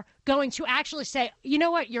never going to actually say, you know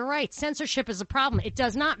what, you're right, censorship is a problem. It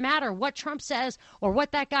does not matter what Trump says or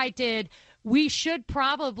what that guy did. We should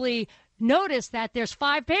probably notice that there's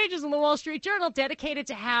 5 pages in the Wall Street Journal dedicated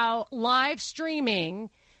to how live streaming,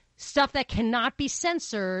 stuff that cannot be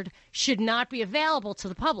censored, should not be available to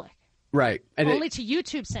the public. Right. And only to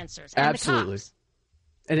YouTube censors and absolutely. The cops.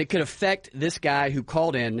 And it could affect this guy who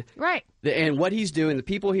called in. Right. And what he's doing, the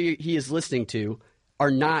people he is listening to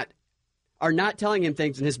are not telling him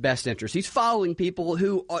things in his best interest. He's following people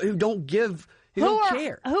who don't give, who don't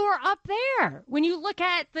care. Who are up there. When you look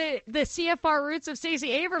at the CFR roots of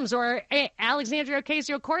Stacey Abrams or Alexandria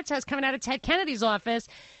Ocasio-Cortez coming out of Ted Kennedy's office,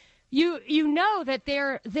 you know that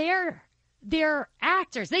they're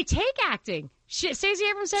actors. They take acting. Stacey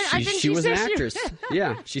Abrams said, I think she was an actress.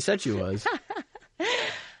 Yeah, she said she was.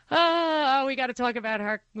 Oh, we got to talk about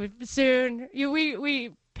her soon.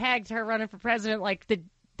 We pegged her running for president like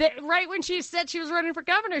right when she said she was running for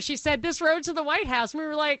governor. She said this road to the White House. And we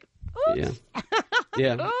were like, oops.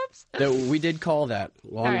 Yeah. Oops. So we did call that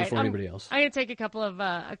long before anybody else. I'm going to take a couple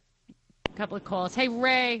of calls. Hey,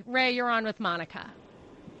 Ray, you're on with Monica.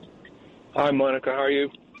 Hi, Monica. How are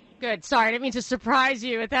you? Good. Sorry, I didn't mean to surprise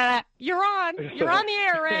you with that. You're on the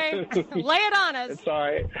air, Ray. Lay it on us. It's all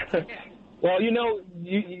right. Well,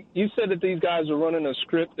 you said that these guys are running a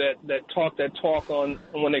script that talk on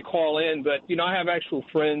when they call in, but I have actual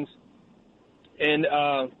friends and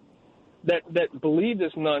that believe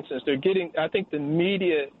this nonsense. I think the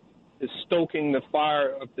media is stoking the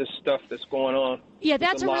fire of this stuff that's going on. Yeah,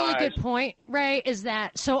 that's a really good point, Ray, is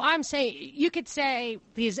that, so I'm saying, you could say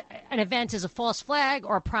an event is a false flag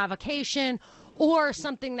or a provocation or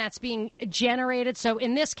something that's being generated. So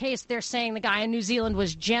in this case, they're saying the guy in New Zealand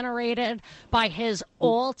was generated by his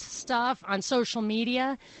alt stuff on social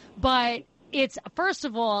media. But it's, first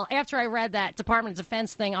of all, after I read that Department of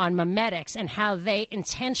Defense thing on memetics and how they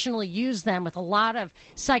intentionally use them with a lot of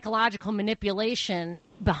psychological manipulation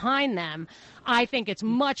behind them, I think it's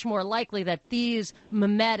much more likely that these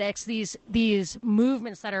memetics, these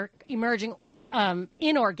movements that are emerging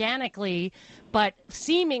inorganically, but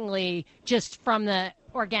seemingly just from the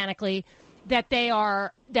organically, that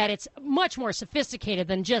it's much more sophisticated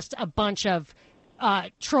than just a bunch of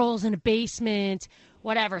trolls in a basement,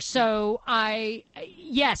 whatever. So I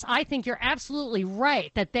think you're absolutely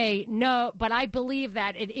right that they know, but I believe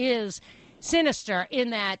that it is sinister in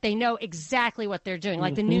that they know exactly what they're doing.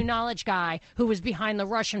 Like the New Knowledge guy who was behind the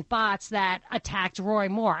Russian bots that attacked Roy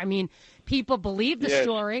Moore. I mean, people believe the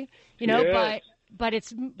story, but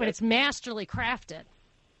it's masterly crafted.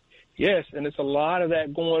 Yes, and it's a lot of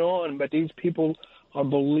that going on, but these people are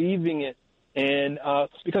believing it, and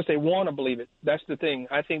because they want to believe it. That's the thing.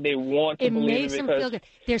 I think they want to believe it. It makes them feel good.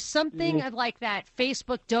 There's something of like that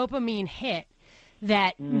Facebook dopamine hit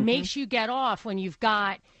that makes you get off when you've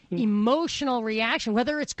got emotional reaction,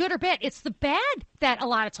 whether it's good or bad. It's the bad that a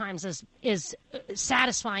lot of times is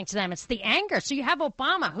satisfying to them. It's the anger. So you have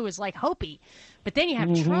Obama, who is like Hopi, but then you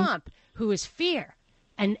have Trump, who is fear,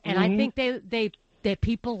 and I think they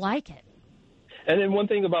people like it. And then one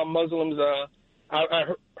thing about Muslims, I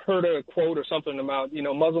heard a quote or something about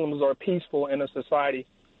Muslims are peaceful in a society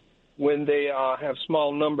when they have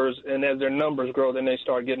small numbers, and as their numbers grow, then they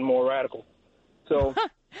start getting more radical. So.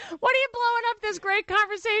 What are you blowing up this great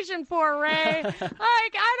conversation for, Ray? I don't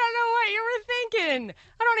know what you were thinking.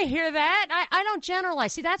 I don't want to hear that. I don't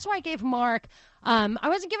generalize. See, that's why I gave Mark, I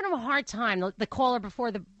wasn't giving him a hard time, the caller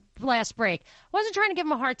before the last break. I wasn't trying to give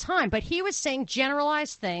him a hard time, but he was saying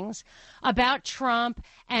generalized things about Trump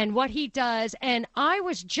and what he does, and I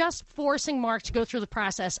was just forcing Mark to go through the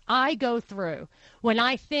process I go through when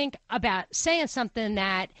I think about saying something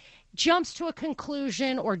that jumps to a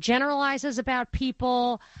conclusion or generalizes about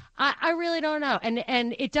people. I really don't know.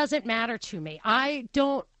 And it doesn't matter to me. I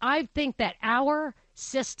think that our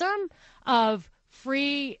system of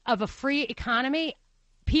a free economy,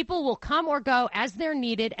 people will come or go as they're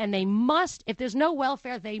needed, and they must, if there's no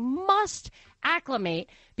welfare, they must acclimate,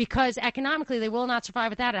 because economically they will not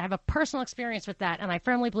survive without it. I have a personal experience with that, and I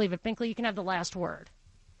firmly believe it. Binkley, you can have the last word.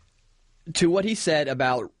 To what he said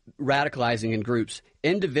about radicalizing in groups,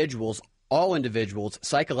 all individuals,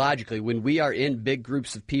 psychologically, when we are in big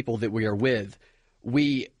groups of people that we are with,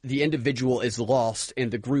 the individual is lost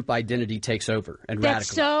and the group identity takes over and radicalizes.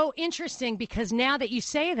 That's so interesting, because now that you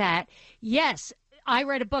say that, yes, I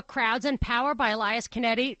read a book, Crowds and Power by Elias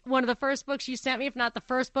Canetti. One of the first books you sent me, if not the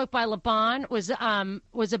first book by Laban, was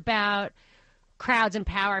about crowds and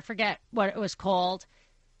power. I forget what it was called.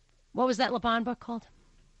 What was that Laban book called?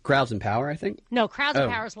 Crowds and Power, I think? No, Crowds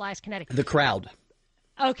and Power is Elias Canetti. The Crowd.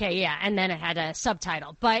 Okay, yeah, and then it had a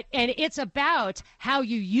subtitle. And it's about how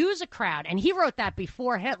you use a crowd. And he wrote that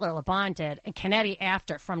before Hitler, Laban did, and Canetti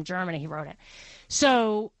after, from Germany, he wrote it.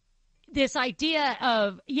 So this idea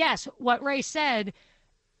of, yes, what Ray said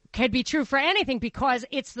could be true for anything, because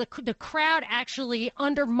it's the crowd actually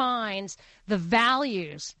undermines the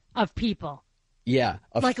values of people. Yeah,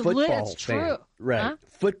 like football it's fan. True. Right. Huh?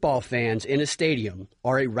 Football fans in a stadium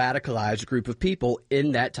are a radicalized group of people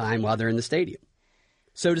in that time while they're in the stadium,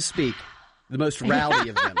 so to speak, the most rowdy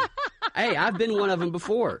of them. Hey, I've been one of them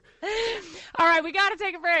before. All right, we got to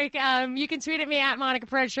take a break. You can tweet at me at Monica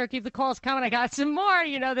Perez Show. Keep the calls coming. I got some more.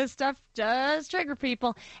 This stuff does trigger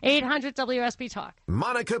people. 800 WSB Talk.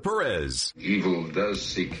 Monica Perez. Evil does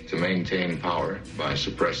seek to maintain power by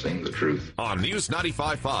suppressing the truth. On News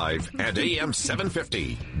 95.5 and AM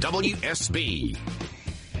 750, WSB.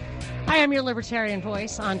 I am your libertarian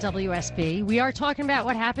voice on WSB. We are talking about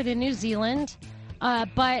what happened in New Zealand,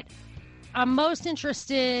 but I'm most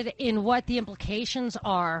interested in what the implications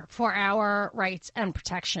are for our rights and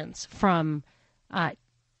protections from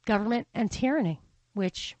government and tyranny,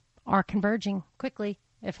 which are converging quickly,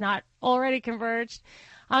 if not already converged.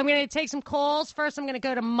 I'm going to take some calls. First, I'm going to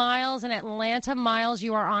go to Miles in Atlanta. Miles,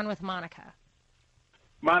 you are on with Monica.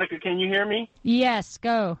 Monica, can you hear me? Yes,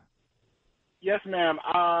 go. Yes, ma'am.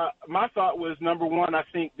 My thought was, number one, I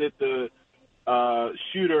think that the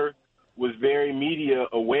shooter was very media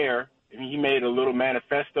aware. I mean, he made a little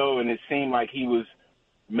manifesto, and it seemed like he was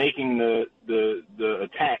making the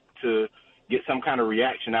attack to get some kind of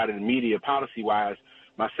reaction out of the media policy-wise.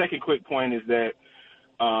 My second quick point is that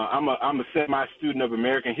I'm a semi-student of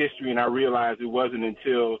American history, and I realized it wasn't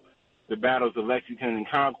until the battles of Lexington and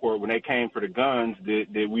Concord, when they came for the guns,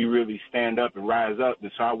 that we really stand up and rise up.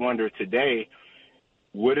 And so I wonder today,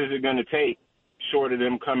 what is it going to take, short of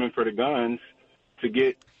them coming for the guns, to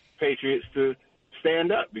get patriots to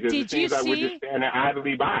stand up? Because it seems like we're just standing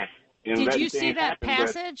idly by. Did you see that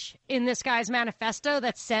passage in this guy's manifesto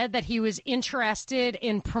that said that he was interested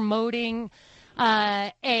in promoting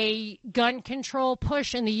a gun control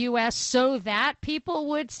push in the U.S. so that people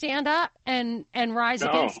would stand up and rise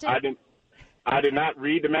against it? I did not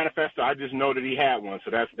read the manifesto. I just know that he had one,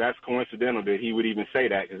 so that's coincidental that he would even say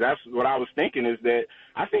that, because that's what I was thinking, is that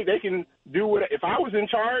I think they can do what. If I was in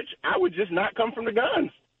charge, I would just not come from the guns.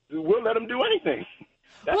 We'll let them do anything.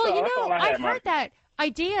 I've heard that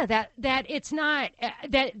idea that it's not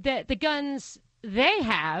that the guns they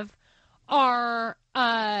have are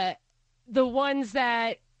the ones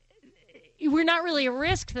that we're not really a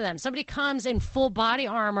risk to them. Somebody comes in full body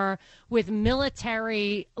armor with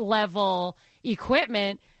military level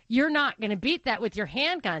equipment, you're not going to beat that with your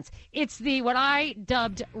handguns. It's what I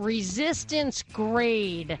dubbed resistance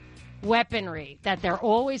grade weaponry that they're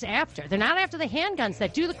always after. They're not after the handguns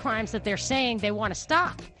that do the crimes that they're saying they want to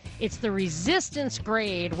stop. It's the resistance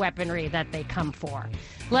grade weaponry that they come for.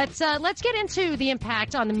 Let's get into the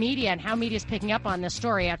impact on the media and how media is picking up on this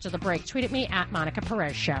story after the break. Tweet at me at Monica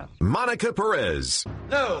Perez Show. Monica Perez.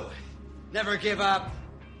 No, never give up,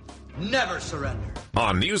 never surrender.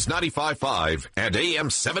 On News 95.5 and AM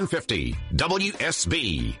 750,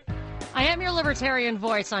 WSB. I am your libertarian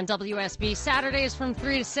voice on WSB, Saturdays from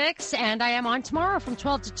 3 to 6, and I am on tomorrow from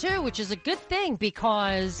 12 to 2, which is a good thing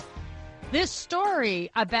because this story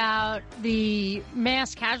about the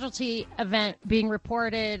mass casualty event being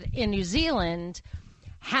reported in New Zealand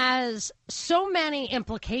has so many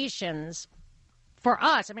implications for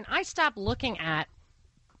us. I mean, I stopped looking at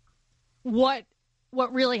what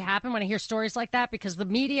really happened when I hear stories like that, because the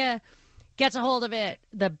media gets a hold of it,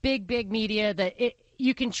 the big media,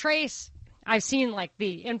 you can trace. I've seen like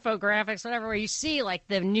the infographics, whatever, where you see like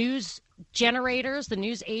the news generators, the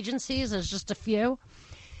news agencies, there's just a few.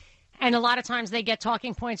 And a lot of times they get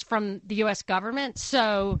talking points from the U.S. government.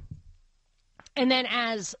 So, and then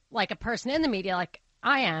as like a person in the media, like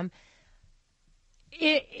I am,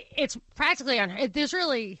 it's practically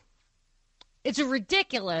it's a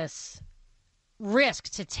ridiculous risk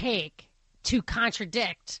to take to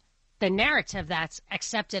contradict the narrative that's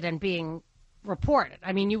accepted and being reported.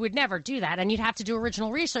 I mean, you would never do that, and you'd have to do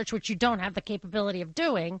original research, which you don't have the capability of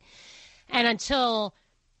doing. And until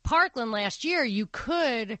Parkland last year, you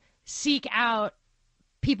could seek out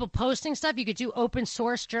people posting stuff. You could do open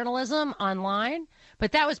source journalism online,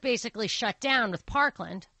 but that was basically shut down with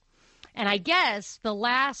Parkland. And I guess the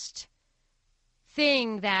last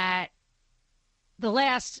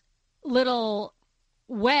little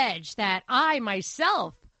wedge that I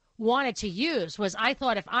myself wanted to use was, I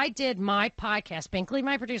thought if I did my podcast, Binkley,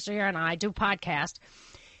 my producer here, and I do podcast,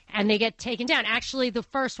 and they get taken down. Actually, the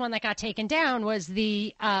first one that got taken down was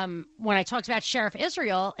when I talked about Sheriff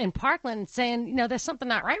Israel in Parkland saying, there's something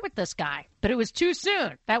not right with this guy. But it was too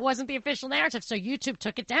soon. That wasn't the official narrative, so YouTube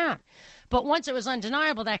took it down. But once it was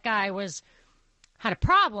undeniable that guy had a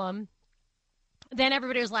problem, then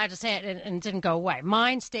everybody was allowed to say it, and it didn't go away.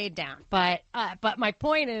 Mine stayed down. But my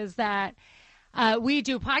point is that we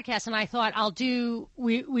do podcasts, and I thought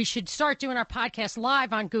we should start doing our podcast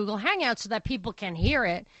live on Google Hangouts so that people can hear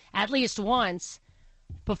it at least once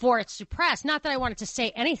before it's suppressed. Not that I wanted to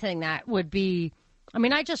say anything that would be, I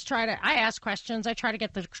ask questions. I try to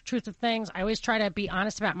get the truth of things. I always try to be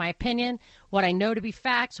honest about my opinion, what I know to be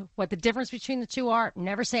facts, what the difference between the two are.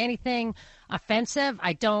 Never say anything offensive.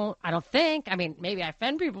 I don't think. I mean, maybe I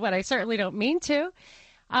offend people, but I certainly don't mean to.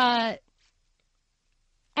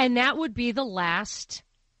 And that would be the last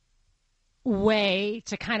way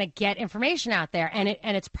to kind of get information out there. And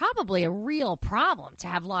it's probably a real problem to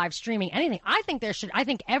have live streaming anything. I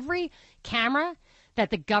think every camera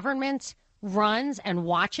that the government runs and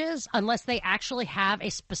watches, unless they actually have a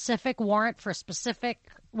specific warrant for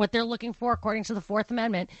what they're looking for according to the Fourth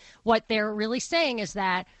Amendment, what they're really saying is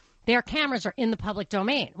that their cameras are in the public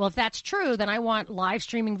domain. Well, if that's true, then I want live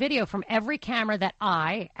streaming video from every camera that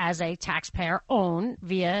I, as a taxpayer, own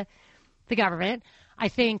via the government. I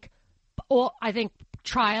think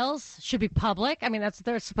trials should be public. I mean, that's what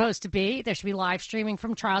they're supposed to be. There should be live streaming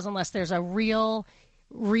from trials unless there's a real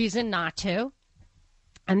reason not to.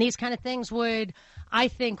 And these kind of things would, I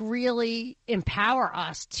think, really empower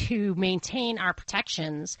us to maintain our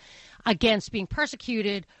protections against being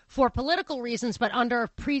persecuted for political reasons, but under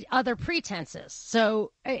other pretenses.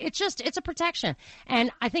 So it's a protection.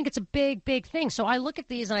 And I think it's a big, big thing. So I look at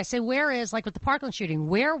these and I say, where is, like with the Parkland shooting,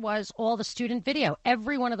 where was all the student video?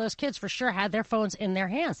 Every one of those kids for sure had their phones in their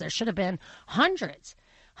hands. There should have been hundreds,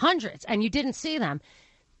 and you didn't see them.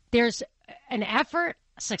 There's an effort,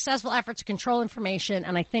 a successful effort to control information,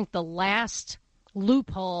 and I think the last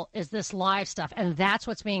loophole is this live stuff, and that's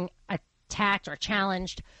what's being attacked or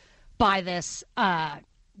challenged by this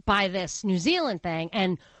New Zealand thing.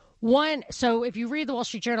 And so if you read the Wall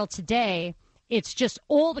Street Journal today, it's just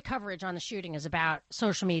all the coverage on the shooting is about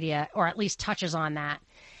social media, or at least touches on that.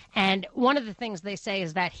 And one of the things they say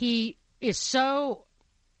is that he is so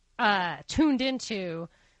tuned into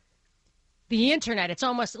the internet. It's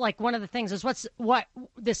almost like one of the things is what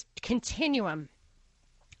this continuum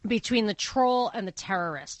between the troll and the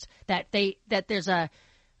terrorist, that there's a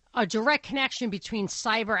direct connection between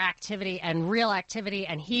cyber activity and real activity,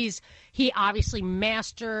 and he obviously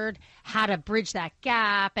mastered how to bridge that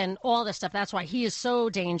gap and all this stuff. That's why he is so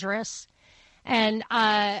dangerous. And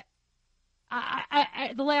the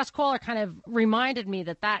last caller kind of reminded me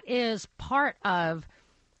that is part of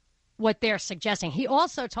what they're suggesting. He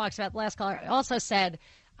also talks about, the last caller also said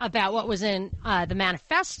about what was in the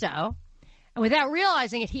manifesto, and without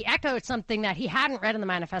realizing it, he echoed something that he hadn't read in the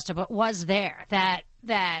manifesto but was there, that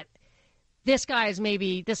this guy is,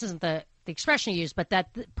 maybe this isn't the expression he used, but that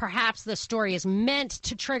perhaps the story is meant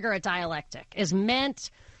to trigger a dialectic, isn't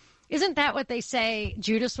that what they say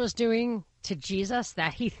Judas was doing to Jesus,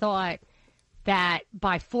 that he thought that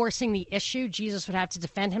by forcing the issue, Jesus would have to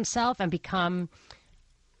defend himself and become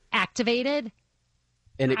activated?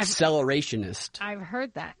 An accelerationist. I've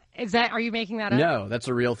heard that. Are you making that up? No, that's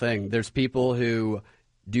a real thing. There's people who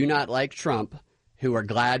do not like Trump, who are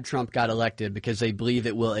glad Trump got elected because they believe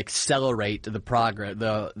it will accelerate the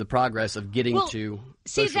progress of getting to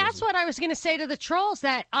socialism. That's what I was going to say to the trolls,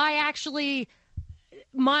 that I actually,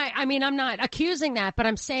 I'm not accusing that, but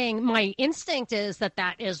I'm saying my instinct is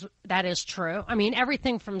that is true. I mean,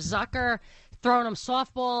 everything from Zucker throwing him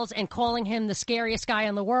softballs and calling him the scariest guy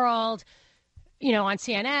in the world, on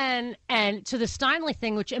CNN, and to the Steinle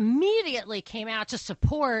thing, which immediately came out to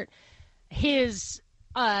support his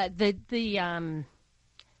the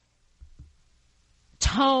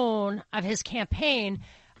tone of his campaign.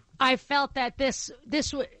 I felt that this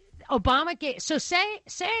Obama gave. So say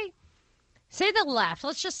the left.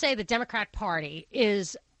 Let's just say the Democrat Party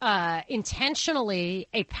is intentionally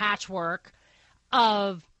a patchwork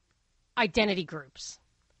of identity groups,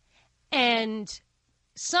 and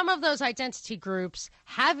some of those identity groups,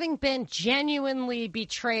 having been genuinely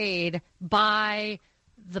betrayed by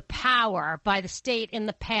the power, by the state in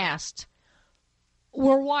the past,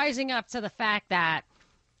 were wising up to the fact that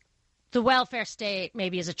the welfare state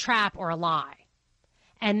maybe is a trap or a lie,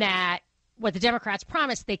 and that what the Democrats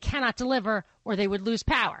promised they cannot deliver, or they would lose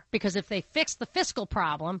power. Because if they fix the fiscal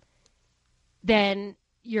problem, then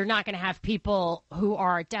you're not going to have people who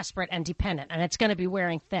are desperate and dependent, and it's going to be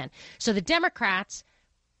wearing thin. So the Democrats,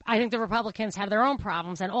 I think the Republicans have their own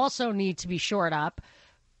problems and also need to be shored up,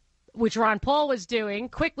 which Ron Paul was doing,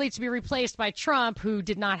 quickly to be replaced by Trump, who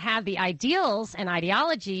did not have the ideals and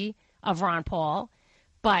ideology of Ron Paul,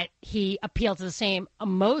 but he appealed to the same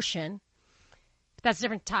emotion. That's a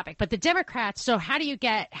different topic. But the Democrats, so how do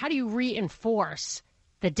you reinforce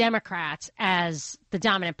the Democrats as the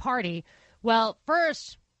dominant party? Well,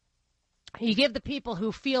 first, you give the people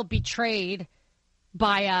who feel betrayed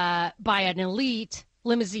by an elite,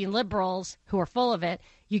 limousine liberals who are full of it,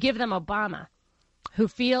 you give them Obama, who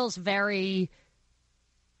feels very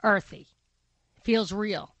earthy, feels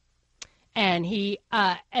real. And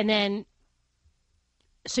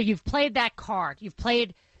so you've played that card. You've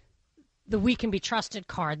played the we can be trusted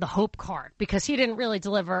card, the hope card, because he didn't really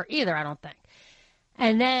deliver either, I don't think.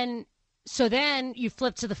 And then you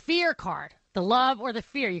flip to the fear card, the love or the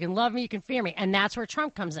fear. You can love me, you can fear me. And that's where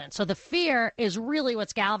Trump comes in. So the fear is really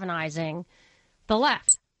what's galvanizing the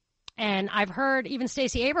left. And I've heard even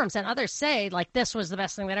Stacey Abrams and others say, like, this was the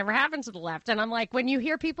best thing that ever happened to the left. And I'm like, when you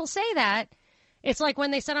hear people say that, it's like when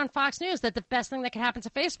they said on Fox News that the best thing that can happen to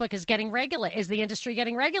Facebook is the industry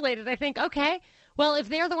getting regulated. I think, okay, well, if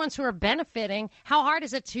they're the ones who are benefiting, how hard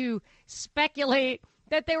is it to speculate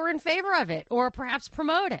that they were in favor of it or perhaps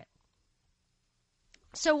promote it?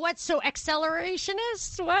 So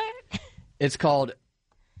accelerationist? What? It's called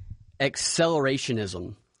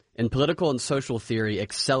accelerationism. In political and social theory,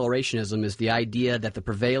 accelerationism is the idea that the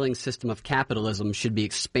prevailing system of capitalism should be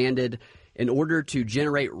expanded in order to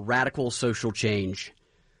generate radical social change.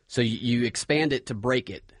 So you expand it to break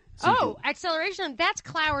it. So acceleration, that's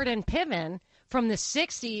Cloward and Piven from the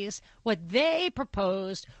 60s. What they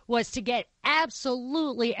proposed was to get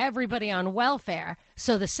absolutely everybody on welfare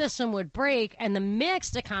so the system would break and the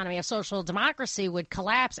mixed economy of social democracy would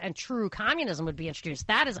collapse and true communism would be introduced.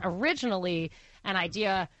 That is originally an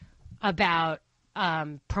idea about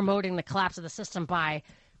promoting the collapse of the system by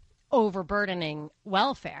overburdening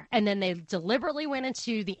welfare. And then they deliberately went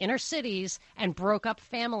into the inner cities and broke up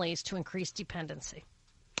families to increase dependency.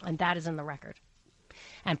 And that is in the record.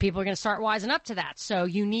 And people are going to start wising up to that. So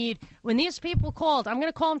you need, when these people called, I'm going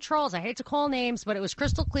to call them trolls. I hate to call names, but it was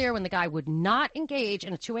crystal clear when the guy would not engage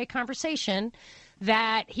in a two-way conversation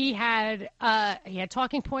that he had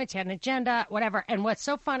talking points, he had an agenda, whatever. And what's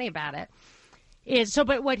so funny about it is,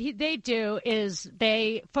 but what they do is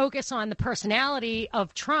they focus on the personality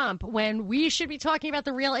of Trump when we should be talking about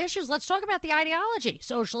the real issues. Let's talk about the ideology,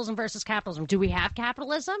 socialism versus capitalism. Do we have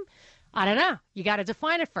capitalism? I don't know. You got to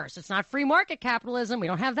define it first. It's not free market capitalism. We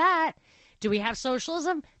don't have that. Do we have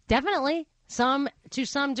socialism? Definitely, to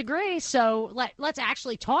some degree. So let's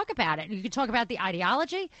actually talk about it. You can talk about the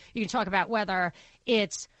ideology. You can talk about whether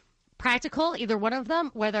it's practical, either one of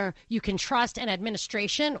them, whether you can trust an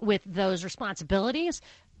administration with those responsibilities.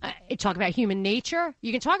 Talk about human nature.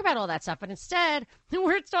 You can talk about all that stuff. But instead,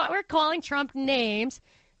 we're calling Trump names,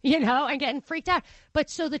 and getting freaked out. But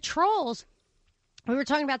so the trolls... We were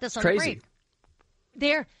talking about this on the break.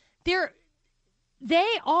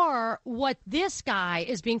 They are what this guy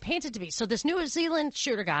is being painted to be. So this New Zealand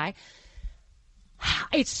shooter guy,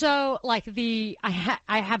 it's so like I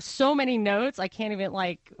have so many notes I can't even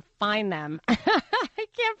find them. I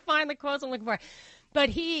can't find the quotes I'm looking for.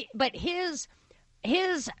 But his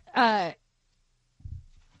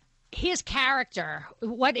character,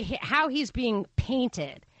 how he's being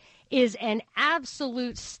painted, is an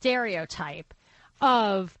absolute stereotype.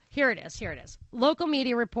 Here it is. Local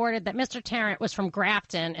media reported that Mr. Tarrant was from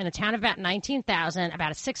Grafton in a town of about 19,000,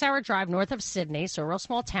 about a 6-hour drive north of Sydney, so a real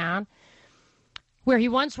small town, where he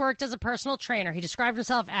once worked as a personal trainer. He described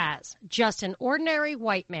himself as just an ordinary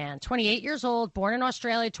white man, 28 years old, born in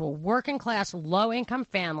Australia to a working-class, low-income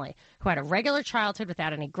family who had a regular childhood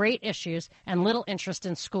without any great issues and little interest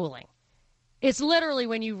in schooling. It's literally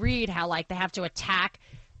when you read how, they have to attack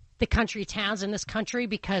the country towns in this country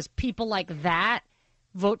because people like that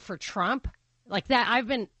vote for Trump, like that.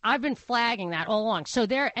 I've been flagging that all along. So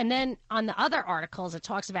and then on the other articles, it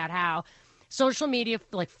talks about how social media,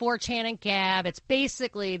 like 4chan and Gab, it's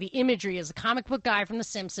basically the imagery is a comic book guy from The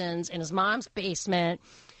Simpsons in his mom's basement,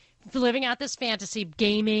 living out this fantasy,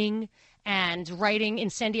 gaming and writing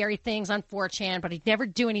incendiary things on 4chan, but he'd never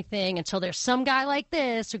do anything until there's some guy like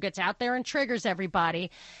this who gets out there and triggers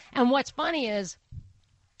everybody. And what's funny is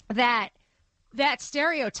that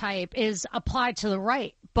stereotype is applied to the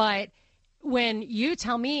right. But when you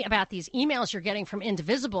tell me about these emails you're getting from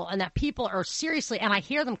Indivisible and that people are seriously, and I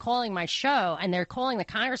hear them calling my show and they're calling the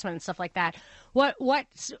congressman and stuff like that, what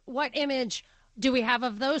image do we have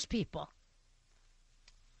of those people?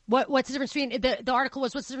 What's the difference between the article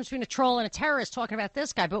was what's the difference between a troll and a terrorist talking about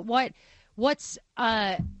this guy? But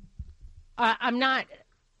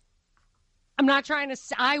I'm not trying to.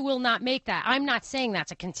 I will not make that. I'm not saying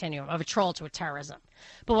that's a continuum of a troll to a terrorism.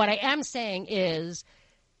 But what I am saying is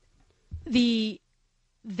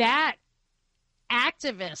that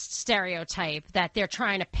activist stereotype that they're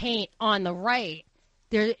trying to paint on the right.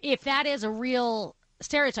 If that is a real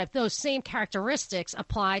stereotype, those same characteristics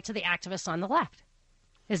apply to the activists on the left.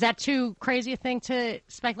 Is that too crazy a thing to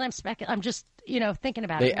speculate? I'm just thinking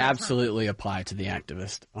about it. They absolutely apply to the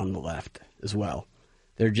activist on the left as well.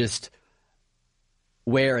 They're just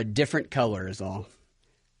wear a different color is all.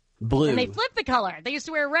 Blue. And they flipped the color. They used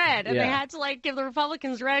to wear red, and they had to give the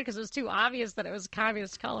Republicans red because it was too obvious that it was a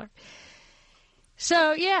communist color.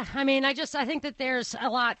 So, yeah, I think that there's a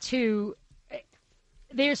lot to...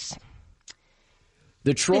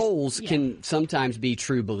 The trolls can sometimes be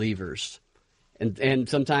true believers. And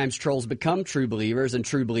sometimes trolls become true believers, and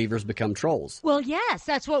true believers become trolls. Well, yes,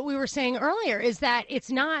 that's what we were saying earlier, is that it's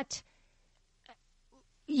not...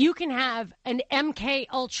 You can have an MK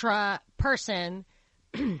Ultra person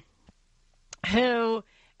who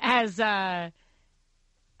has I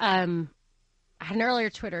had an earlier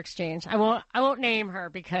Twitter exchange. I won't name her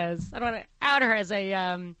because I don't want to out her as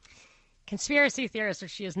a conspiracy theorist,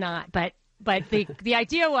 which she is not. But the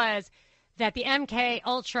idea was that the MK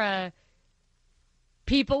Ultra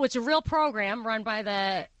people, which is a real program run by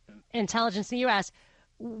the intelligence in the U.S.,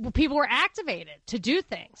 people were activated to do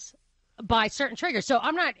things by certain triggers. So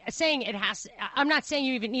I'm not saying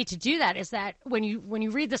you even need to do that. Is that when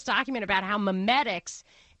you read this document about how memetics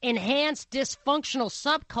enhance dysfunctional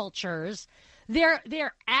subcultures,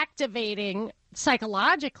 they're activating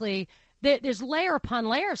psychologically. There's layer upon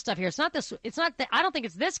layer of stuff here. It's not this. It's not that. I don't think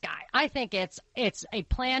it's this guy. I think it's a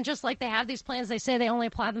plan, just like they have these plans. They say they only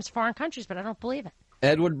apply them to foreign countries, but I don't believe it.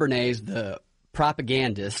 Edward Bernays, the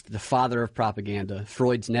propagandist, the father of propaganda,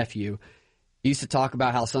 Freud's nephew, used to talk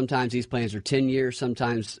about how sometimes these plans are 10 years,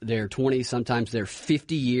 sometimes they're 20, sometimes they're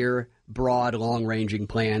 50-year broad, long-ranging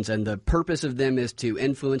plans, and the purpose of them is to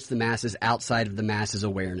influence the masses outside of the masses'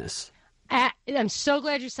 awareness. I'm so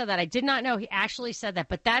glad you said that. I did not know he actually said that,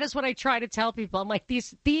 but that is what I try to tell people. I'm like,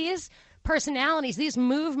 these personalities, these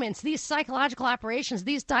movements, these psychological operations,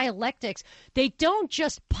 these dialectics, they don't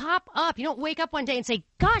just pop up. You don't wake up one day and say,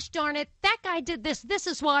 gosh darn it, that guy did this. This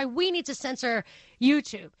is why we need to censor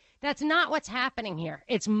YouTube. That's not what's happening here.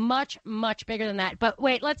 It's much, much bigger than that. But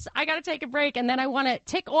wait, I got to take a break, and then I want to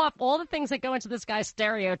tick off all the things that go into this guy's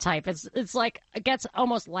stereotype. It's like, it gets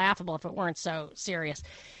almost laughable if it weren't so serious.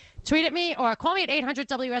 Tweet at me or call me at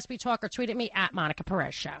 800-WSB-TALK or tweet at me at Monica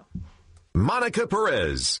Perez Show. Monica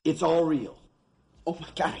Perez. It's all real. Oh, my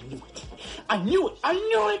God, I knew it. I knew it. I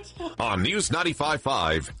knew it. On News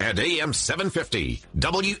 95.5 and AM 750,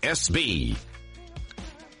 WSB.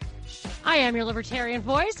 I am your libertarian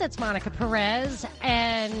voice. That's Monica Perez.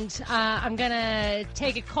 And I'm going to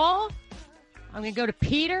take a call. I'm going to go to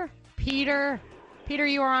Peter. Peter,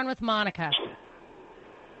 you are on with Monica.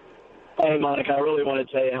 Hey, Monica, I really want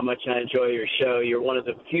to tell you how much I enjoy your show. You're one of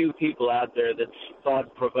the few people out there that's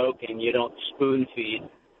thought-provoking. You don't spoon-feed.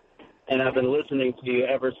 And I've been listening to you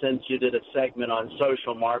ever since you did a segment on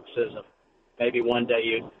social Marxism. Maybe one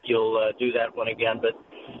day you'll do that one again. But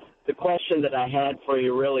the question that I had for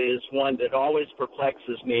you really is one that always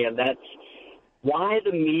perplexes me, and that's why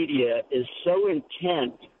the media is so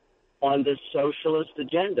intent on this socialist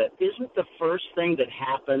agenda. Isn't the first thing that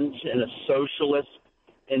happens in a socialist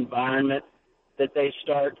environment that they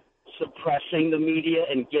start suppressing the media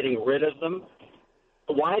and getting rid of them?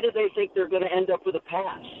 Why do they think they're going to end up with a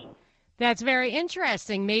pass? That's very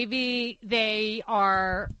interesting. Maybe they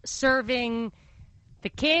are serving the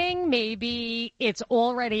king. Maybe it's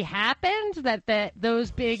already happened, that those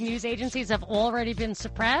big news agencies have already been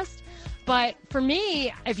suppressed. But for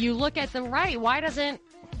me, if you look at the right, why doesn't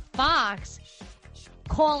Fox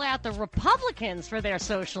call out the Republicans for their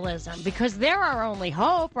socialism? Because they're our only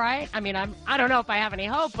hope, right? I mean, I don't know if I have any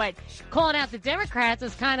hope, but calling out the Democrats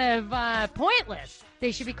is kind of pointless.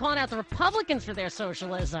 They should be calling out the Republicans for their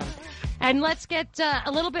socialism. And let's get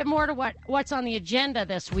a little bit more to what's on the agenda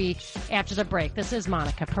this week after the break. This is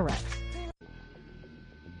Monica Perez.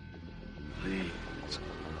 Please,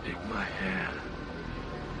 take my hand.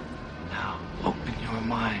 Now, open your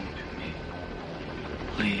mind to me.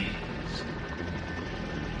 Please.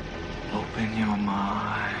 Open your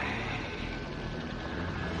mind.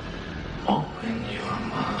 Open your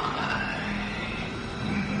mind.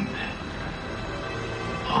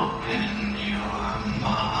 Open your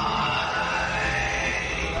mind.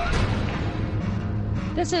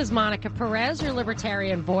 This is Monica Perez, your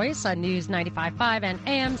libertarian voice on News 95.5 and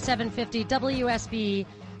AM 750 WSB.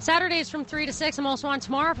 Saturdays from 3 to 6. I'm also on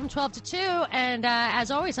tomorrow from 12 to 2. And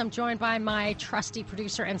as always, I'm joined by my trusty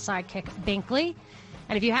producer and sidekick, Binkley.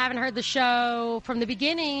 And if you haven't heard the show from the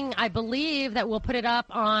beginning, I believe that we'll put it up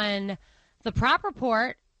on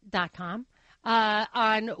thepropreport.com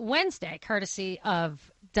on Wednesday, courtesy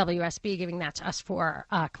of WSB, giving that to us for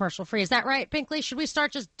commercial free. Is that right, Binkley? Should we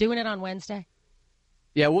start just doing it on Wednesday?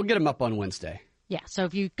 Yeah, we'll get them up on Wednesday. Yeah, so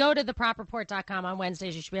if you go to thepropreport.com on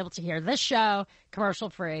Wednesdays, you should be able to hear this show commercial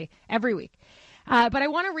free every week. But I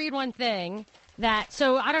want to read one thing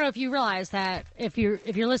so I don't know if you realize that if you're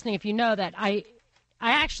listening, if you know that I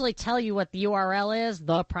actually tell you what the URL is,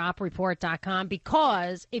 thepropreport.com,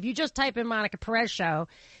 because if you just type in Monica Perez Show,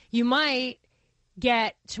 you might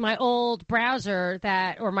get to my old browser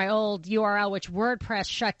or my old URL, which WordPress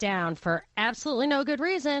shut down for absolutely no good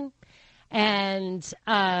reason. And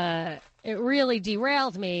it really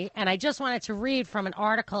derailed me. And I just wanted to read from an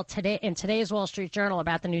article today in today's Wall Street Journal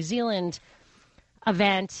about the New Zealand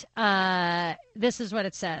event. This is what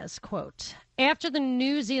it says, quote, after the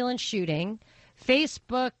New Zealand shooting,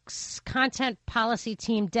 Facebook's content policy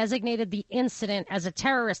team designated the incident as a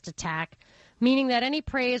terrorist attack, meaning that any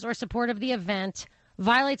praise or support of the event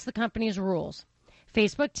violates the company's rules.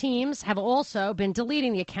 Facebook teams have also been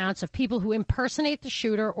deleting the accounts of people who impersonate the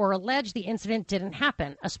shooter or allege the incident didn't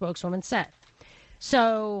happen, a spokeswoman said.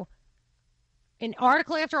 So in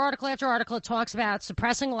article after article after article, it talks about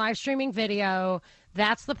suppressing live streaming video.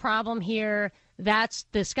 That's the problem here.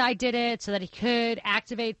 This guy did it so that he could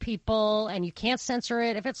activate people, and you can't censor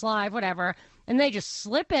it if it's live, whatever. And they just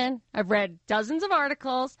slip in. I've read dozens of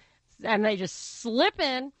articles, and they just slip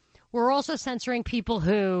in. We're also censoring people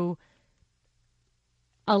who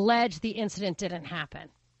allege the incident didn't happen.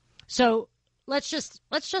 So let's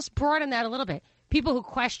just broaden that a little bit. People who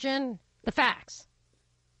question the facts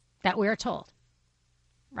that we are told,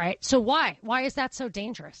 right? So why is that so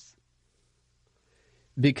dangerous?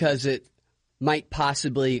 Because it might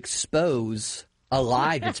possibly expose a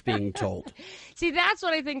lie that's being told. See, that's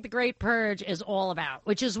what I think the Great Purge is all about,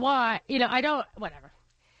 which is why, whatever.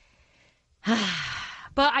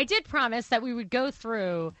 But I did promise that we would go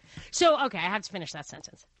through. So, okay, I have to finish that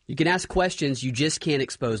sentence. You can ask questions, you just can't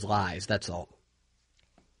expose lies, that's all.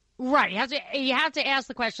 Right. You have to ask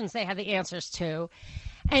the questions they have the answers to.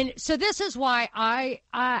 And so this is why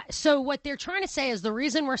so what they're trying to say is the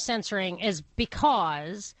reason we're censoring is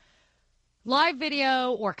because live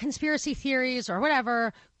video or conspiracy theories or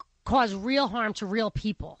whatever cause real harm to real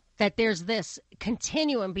people. That there's this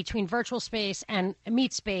continuum between virtual space and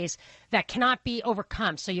meat space that cannot be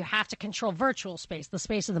overcome. So you have to control virtual space, the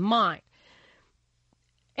space of the mind.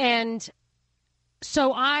 And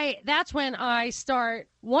so that's when I start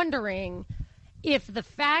wondering if the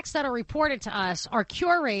facts that are reported to us are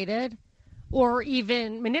curated or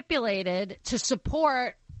even manipulated to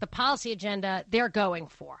support the policy agenda they're going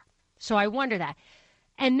for. So I wonder that.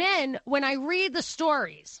 And then when I read the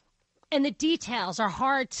stories, and the details are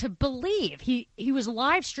hard to believe. He was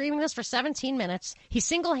live streaming this for 17 minutes. He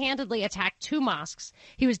single-handedly attacked 2 mosques.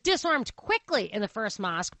 He was disarmed quickly in the first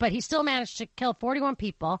mosque, but he still managed to kill 41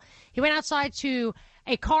 people. He went outside to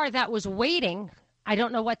a car that was waiting. I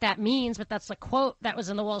don't know what that means, but that's a quote that was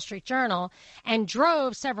in the Wall Street Journal, and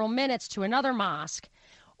drove several minutes to another mosque,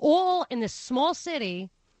 all in this small city,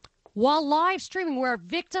 while live streaming where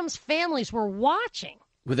victims' families were watching.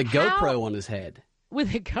 With a GoPro on his head.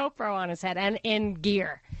 With a GoPro on his head and in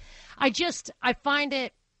gear. I find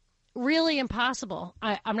it really impossible.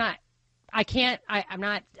 I'm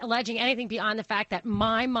not alleging anything beyond the fact that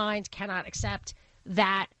my mind cannot accept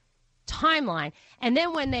that timeline. And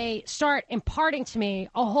then when they start imparting to me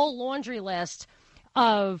a whole laundry list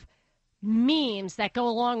of memes that go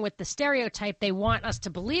along with the stereotype they want us to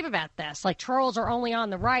believe about this, like trolls are only on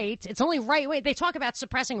the right. It's only right wing. They talk about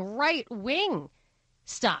suppressing right wing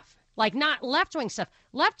stuff. Like not left-wing stuff.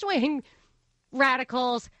 Left-wing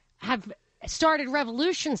radicals have started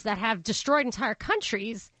revolutions that have destroyed entire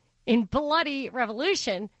countries in bloody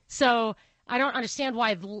revolution. So I don't understand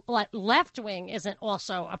why left-wing isn't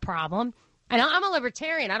also a problem. And I'm a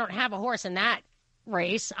libertarian. I don't have a horse in that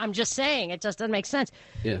race. I'm just saying it just doesn't make sense.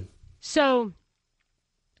 Yeah. So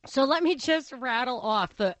let me just rattle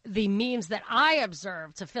off the memes that I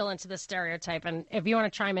observed to fill into the stereotype. And if you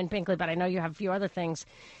want to chime in, Binkley, but I know you have a few other things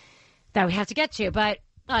that we have to get to. But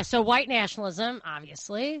so white nationalism,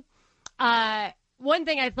 obviously. One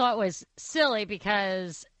thing I thought was silly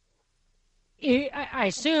because I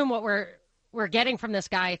assume what we're getting from this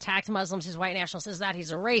guy attacked Muslims, he's white nationalist, is that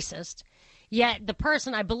he's a racist. Yet the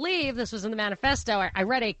person, I believe this was in the manifesto, I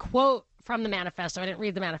read a quote from the manifesto. I didn't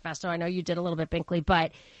read the manifesto. I know you did a little bit, Binkley,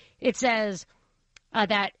 but it says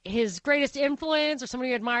that his greatest influence or somebody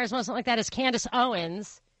who admires him or something like that is Candace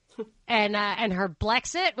Owens. And her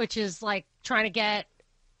Blexit, which is like trying to get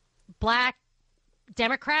black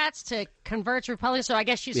Democrats to convert to Republicans. So I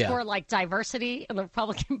guess she's for like diversity in the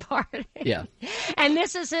Republican Party. Yeah. And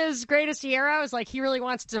this is his greatest hero. Is like he really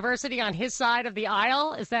wants diversity on his side of the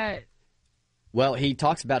aisle. Is that? Well, he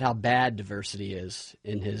talks about how bad diversity is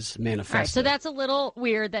in his manifesto. All right, so that's a little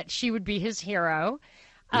weird that she would be his hero.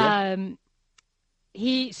 Yeah.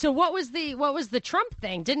 So what was the Trump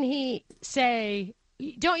thing? Didn't he say?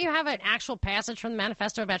 Don't you have an actual passage from the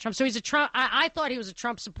manifesto about Trump? So he's a Trump. I thought he was a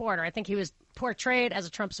Trump supporter. I think he was portrayed as a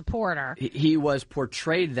Trump supporter. He was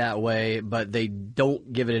portrayed that way, but they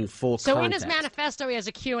don't give it in full context. So in his manifesto, he has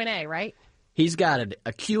a Q&A, right? He's got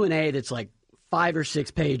a Q&A that's like 5 or 6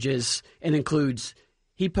 pages and includes,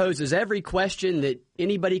 he poses every question that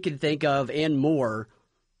anybody can think of and more.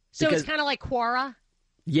 So it's kind of like Quora?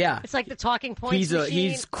 Yeah. It's like the talking points machine.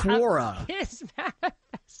 He's Quora. His manifesto.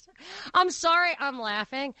 I'm sorry I'm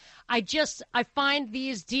laughing. I find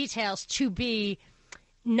these details to be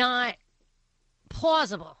not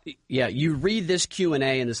plausible. Yeah, you read this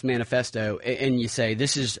Q&A in this manifesto and you say,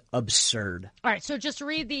 this is absurd. All right, so just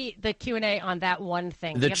read the Q&A on that one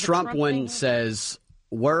thing. The Trump one says,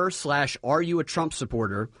 are you a Trump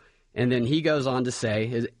supporter? And then he goes on to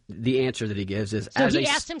say, the answer that he gives is... So he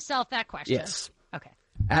asked himself that question? Yes. Okay.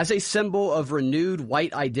 As a symbol of renewed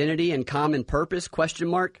white identity and common purpose, ?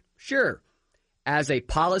 Sure. As a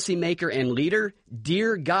policymaker and leader,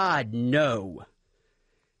 dear God, no.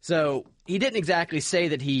 So he didn't exactly say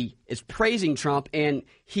that he is praising Trump, and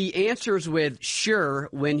he answers with sure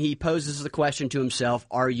when he poses the question to himself,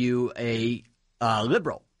 are you a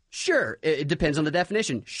liberal? Sure. It depends on the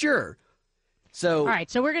definition. Sure. So, all right,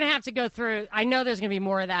 so we're going to have to go through. I know there's going to be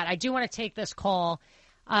more of that. I do want to take this call.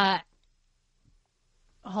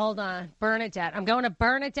 Hold on, Bernadette. I'm going to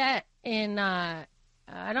Bernadette in, I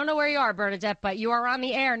don't know where you are, Bernadette, but you are on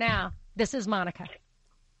the air now. This is Monica.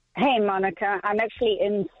 Hey, Monica. I'm actually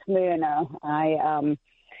in Smyrna. I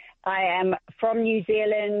am from New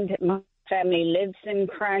Zealand. My family lives in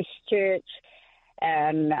Christchurch,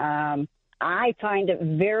 and I find it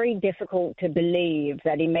very difficult to believe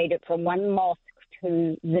that he made it from one mosque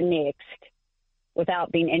to the next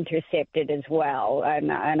without being intercepted as well.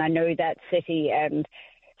 And I know that city, and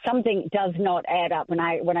something does not add up. When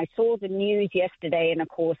I saw the news yesterday, and of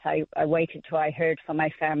course I waited till I heard from my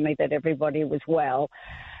family that everybody was well.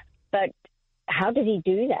 But how did he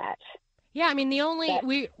do that? Yeah, I mean,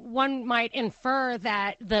 one might infer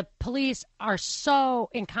that the police are so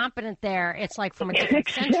incompetent there. It's like from a different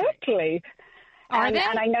century. Exactly. Are they?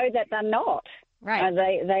 And I know that they're not. Right.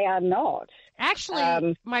 They are not.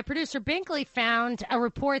 Actually, my producer Binkley found a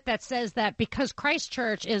report that says that because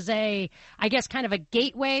Christchurch is I guess, kind of a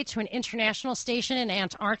gateway to an international station in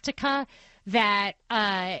Antarctica, that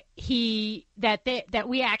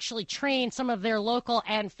we actually train some of their local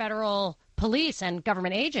and federal police and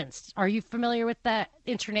government agents. Are you familiar with the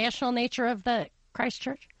international nature of the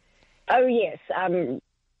Christchurch? Oh, yes.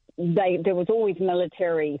 There was always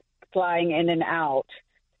military flying in and out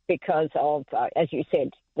because of, as you said,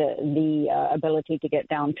 the ability to get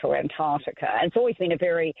down to Antarctica. And it's always been a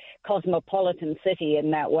very cosmopolitan city in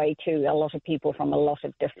that way, too. A lot of people from a lot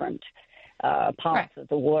of different parts of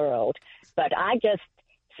the world. But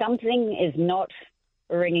something is not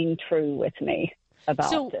ringing true with me about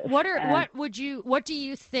this. So what do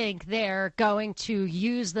you think they're going to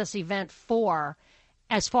use this event for,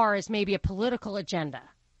 as far as maybe a political agenda?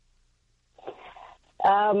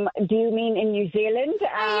 Do you mean in New Zealand?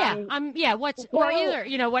 Or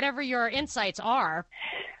either, whatever your insights are.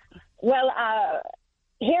 Well,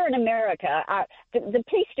 here in America, the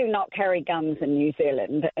police do not carry guns in New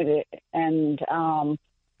Zealand, and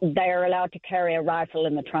they are allowed to carry a rifle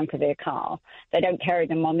in the trunk of their car. They don't carry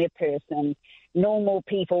them on their person. Normal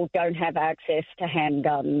people don't have access to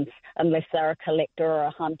handguns unless they're a collector or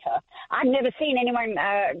a hunter. I've never seen anyone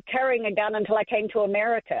carrying a gun until I came to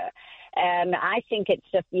America. And I think it's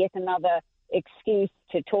just yet another excuse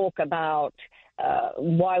to talk about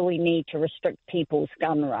why we need to restrict people's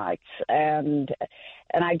gun rights. And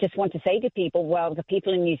I just want to say to people, well, the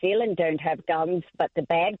people in New Zealand don't have guns, but the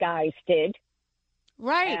bad guys did.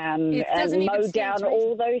 Right. And mow down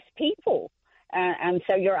all those people. And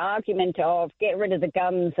so your argument of get rid of the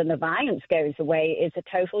guns and the violence goes away is a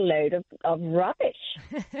total load of rubbish.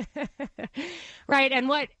 Right. And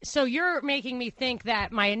so you're making me think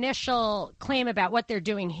that my initial claim about what they're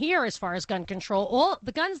doing here as far as gun control, all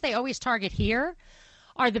the guns they always target here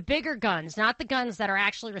are the bigger guns, not the guns that are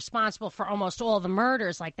actually responsible for almost all the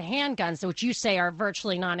murders, like the handguns, which you say are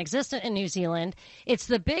virtually non-existent in New Zealand. It's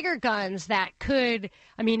the bigger guns that could,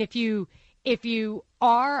 I mean, if you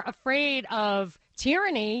are afraid of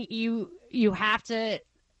tyranny, you have to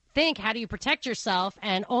think, how do you protect yourself?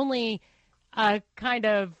 And only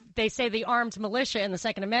they say the armed militia in the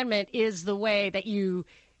Second Amendment is the way that you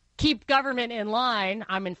keep government in line.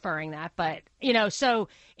 I'm inferring that. But, so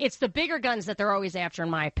it's the bigger guns that they're always after, in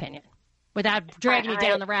my opinion, without dragging you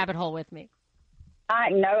down the rabbit hole with me.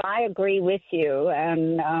 I agree with you.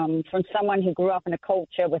 And from someone who grew up in a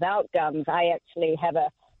culture without guns, I actually have a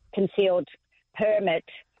concealed permit,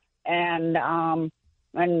 and I'm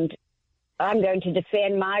going to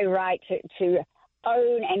defend my right to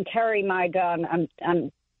own and carry my gun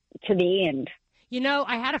to the end.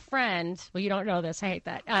 I had a friend. Well, you don't know this. I hate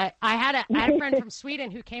that. I had a friend from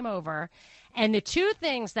Sweden who came over, and the two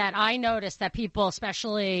things that I noticed that people,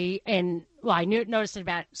 especially noticed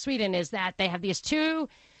about Sweden, is that they have these two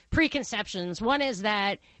preconceptions. One is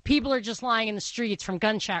that people are just lying in the streets from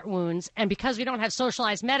gunshot wounds, and because we don't have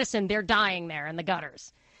socialized medicine, they're dying there in the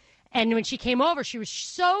gutters. And when she came over, she was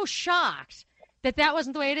so shocked that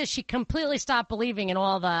wasn't the way it is. She completely stopped believing in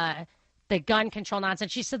all the gun control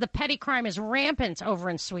nonsense. She said the petty crime is rampant over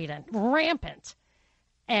in Sweden, rampant.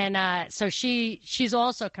 And so she's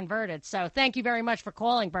also converted. So thank you very much for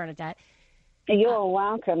calling, Bernadette. You're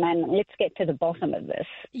welcome, and let's get to the bottom of this.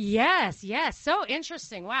 Yes. So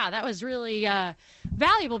interesting. Wow, that was really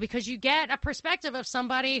valuable because you get a perspective of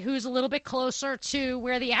somebody who's a little bit closer to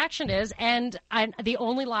where the action is, and the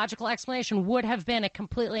only logical explanation would have been a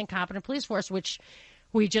completely incompetent police force, which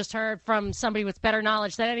we just heard from somebody with better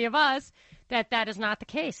knowledge than any of us that is not the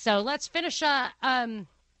case. So let's finish.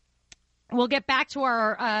 We'll get back to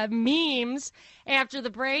our memes after the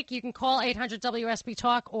break. You can call 800-WSB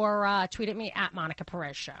Talk or tweet at me at Monica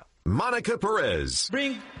Perez Show. Monica Perez.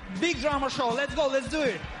 Bring big drama show. Let's go. Let's do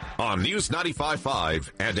it. On News 95.5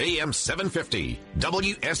 and AM 750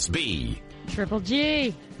 WSB. Triple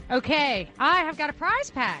G. Okay, I have got a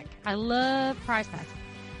prize pack. I love prize packs.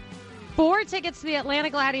 4 tickets to the Atlanta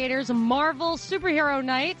Gladiators Marvel Superhero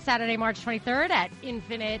Night, Saturday, March 23rd at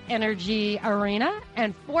Infinite Energy Arena.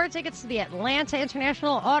 And 4 tickets to the Atlanta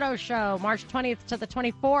International Auto Show, March 20th to the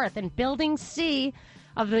 24th in Building C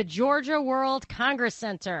of the Georgia World Congress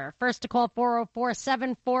Center. First to call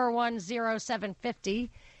 404-741-0750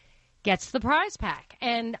 gets the prize pack.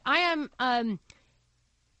 And I am,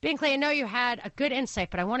 Binkley, I know you had a good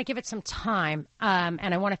insight, but I want to give it some time.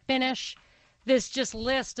 And I want to finish this just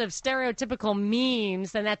list of stereotypical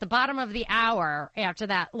memes. And at the bottom of the hour, after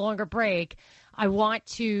that longer break, I want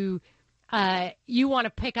to, you want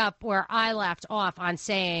to pick up where I left off on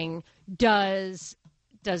saying, does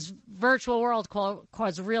virtual world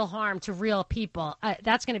cause real harm to real people?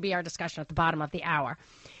 That's going to be our discussion at the bottom of the hour.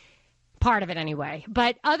 Part of it anyway.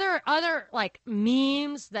 But other like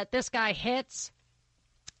memes that this guy hits,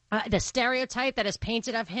 the stereotype that is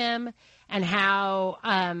painted of him, and how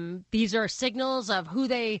these are signals of who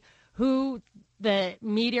the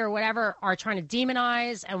media or whatever are trying to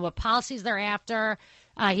demonize and what policies they're after.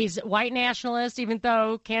 He's a white nationalist, even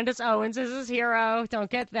though Candace Owens is his hero. Don't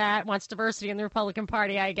get that. Wants diversity in the Republican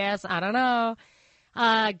Party, I guess. I don't know.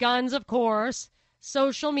 Guns, of course.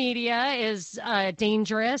 Social media is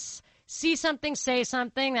dangerous. See something, say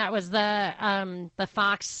something. That was the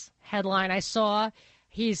Fox headline I saw.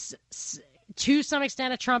 He's, to some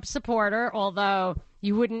extent, a Trump supporter, although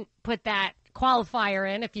you wouldn't put that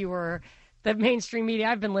qualifier in if you were the mainstream media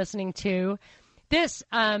I've been listening to. This,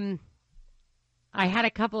 I had a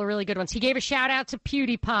couple of really good ones. He gave a shout-out to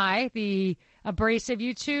PewDiePie, the abrasive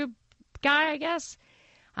YouTube guy, I guess.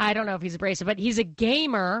 I don't know if he's abrasive, but he's a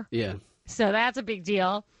gamer. Yeah. So that's a big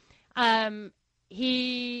deal.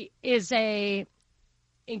 He is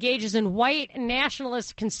engages in white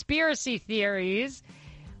nationalist conspiracy theories,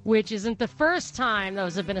 which isn't the first time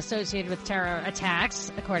those have been associated with terror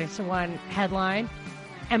attacks, according to one headline.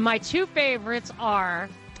 And my 2 favorites are,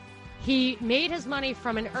 he made his money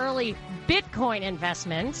from an early Bitcoin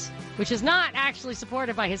investment, which is not actually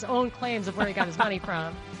supported by his own claims of where he got his money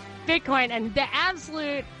from. Bitcoin. And the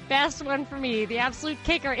absolute best one for me, the absolute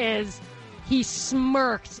kicker, is he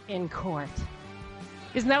smirked in court.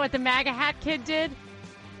 Isn't that what the MAGA hat kid did?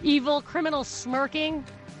 Evil criminal smirking.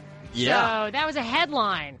 Yeah. So that was a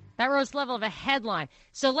headline. That rose to the level of a headline.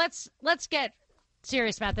 So let's get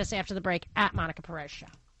serious about this after the break at Monica Perez Show.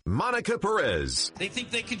 Monica Perez. They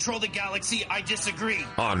think they control the galaxy. I disagree.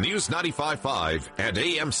 On News 95.5 and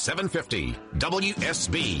AM 750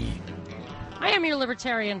 WSB. I am your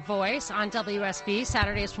libertarian voice on WSB,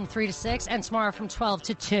 Saturdays from 3 to 6 and tomorrow from 12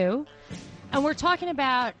 to 2. And we're talking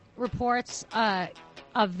about reports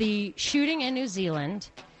of the shooting in New Zealand.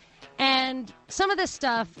 And some of this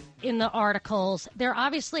stuff in the articles, they're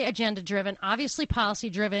obviously agenda-driven, obviously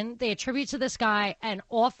policy-driven. They attribute to this guy an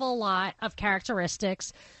awful lot of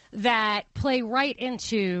characteristics that play right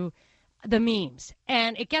into the memes.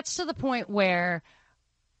 And it gets to the point where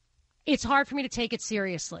it's hard for me to take it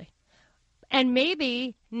seriously. And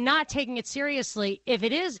maybe not taking it seriously, if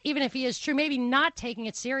it is, even if he is true, maybe not taking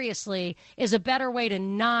it seriously is a better way to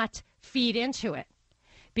not feed into it.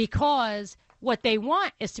 Because what they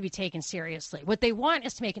want is to be taken seriously. What they want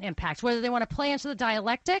is to make an impact. Whether they want to play into the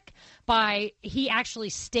dialectic by, he actually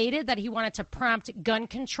stated that he wanted to prompt gun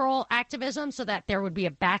control activism so that there would be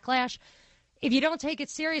a backlash. If you don't take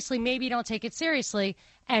it seriously, maybe you don't take it seriously,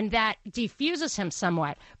 and that diffuses him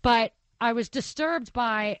somewhat. But I was disturbed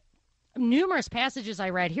by numerous passages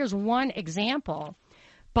I read. Here's one example.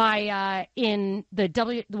 In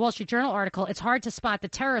the Wall Street Journal article, it's hard to spot the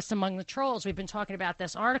terrorists among the trolls. We've been talking about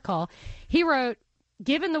this article. He wrote,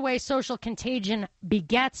 given the way social contagion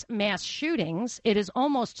begets mass shootings, it is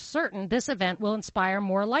almost certain this event will inspire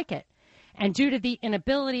more like it. And due to the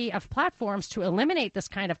inability of platforms to eliminate this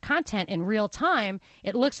kind of content in real time,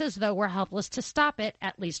 it looks as though we're helpless to stop it,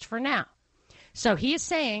 at least for now. So he's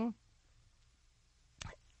saying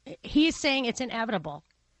it's inevitable.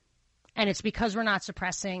 And it's because we're not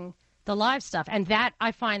suppressing the live stuff. And that,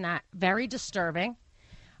 I find that very disturbing.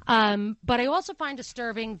 But I also find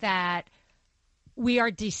disturbing that we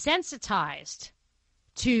are desensitized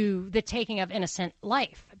to the taking of innocent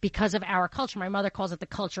life because of our culture. My mother calls it the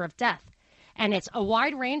culture of death. And it's a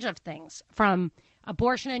wide range of things, from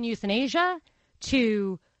abortion and euthanasia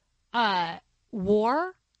to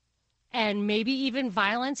war, and maybe even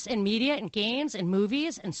violence in media and games and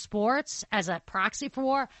movies and sports as a proxy for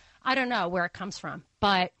war. I don't know where it comes from,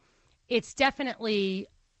 but it's definitely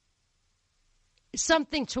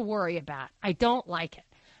something to worry about. I don't like it.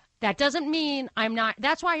 That doesn't mean I'm not.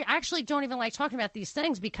 That's why I actually don't even like talking about these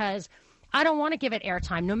things, because I don't want to give it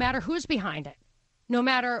airtime, no matter who's behind it, no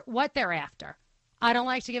matter what they're after. I don't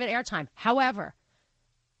like to give it airtime. However,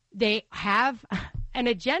 they have an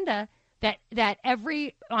agenda that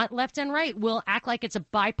every left and right will act like it's a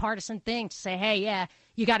bipartisan thing to say, hey, yeah,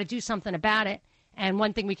 you got to do something about it. And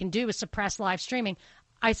one thing we can do is suppress live streaming.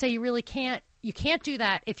 I say you really can't. You can't do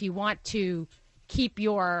that if you want to keep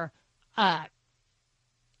your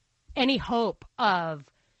any hope of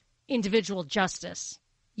individual justice.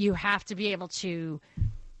 You have to be able to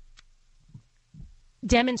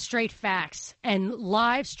demonstrate facts, and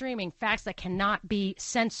live streaming facts that cannot be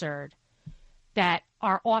censored, that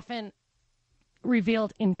are often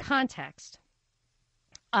revealed in context,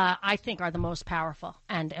 I think are the most powerful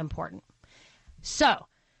and important. So,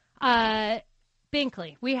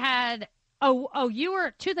 Binkley, we had,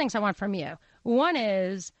 two things I want from you. One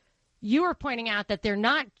is, you were pointing out that they're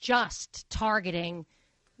not just targeting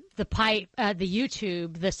the pipe, the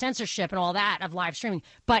YouTube, the censorship and all that of live streaming,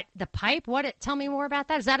 but the pipe, tell me more about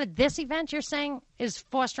that. Is that this event you're saying is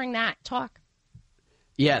fostering that talk?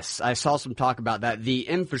 Yes, I saw some talk about that. The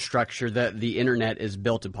infrastructure that the internet is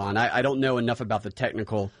built upon. I don't know enough about the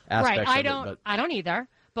technical aspects of it. I don't either,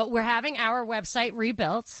 but we're having our website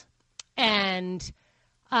rebuilt, and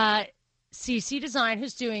CC Design,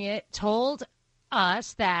 who's doing it, told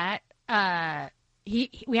us that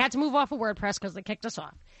we had to move off of WordPress because they kicked us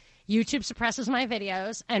off. YouTube suppresses my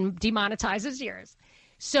videos and demonetizes yours.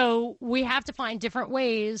 So we have to find different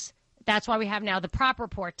ways. That's why we have now the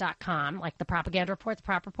propreport.com, like the propaganda report, the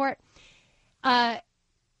prop report. And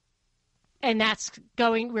that's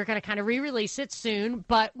we're going to kind of re-release it soon,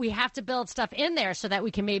 but we have to build stuff in there so that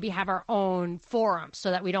we can maybe have our own forum,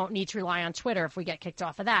 so that we don't need to rely on Twitter if we get kicked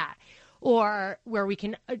off of that, or where we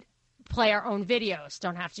can play our own videos,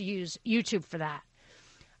 don't have to use YouTube for that.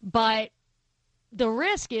 But the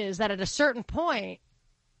risk is that at a certain point,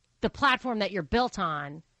 the platform that you're built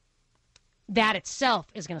on, that itself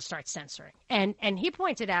is going to start censoring. And he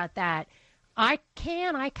pointed out that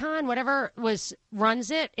Icon, whatever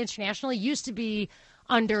runs it internationally, used to be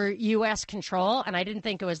under U.S. control, and I didn't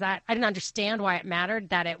think it was that. I didn't understand why it mattered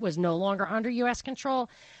that it was no longer under U.S. control.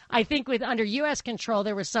 I think with under U.S. control,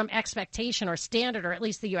 there was some expectation or standard, or at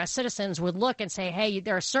least the U.S. citizens would look and say, hey,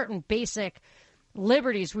 there are certain basic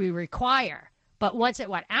liberties we require. But once it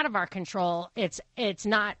went out of our control, it's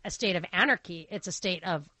not a state of anarchy. It's a state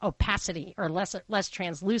of opacity or less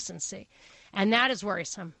translucency. And that is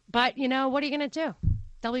worrisome. But, what are you going to do?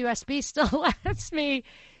 WSB still lets me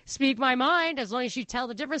speak my mind, as long as you tell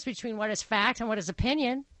the difference between what is fact and what is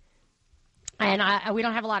opinion. And we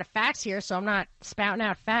don't have a lot of facts here, so I'm not spouting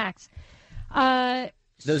out facts.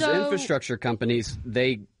 Those infrastructure companies,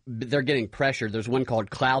 they're getting pressure. There's one called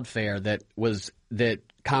Cloudflare that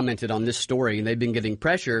commented on this story, and they've been getting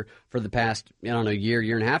pressure for the past, year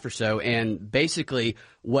and a half or so. And basically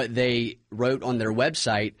what they wrote on their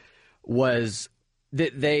website was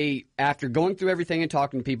that they, after going through everything and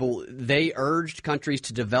talking to people, they urged countries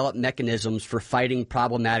to develop mechanisms for fighting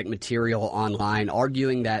problematic material online,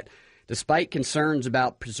 arguing that despite concerns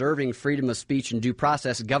about preserving freedom of speech and due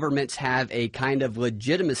process, governments have a kind of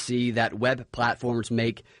legitimacy that web platforms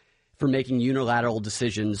make for making unilateral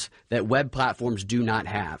decisions that web platforms do not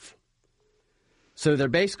have. So they're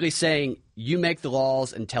basically saying, you make the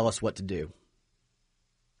laws and tell us what to do.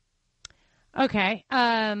 Okay.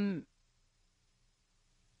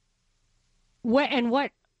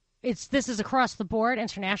 This is across the board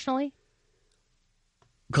internationally?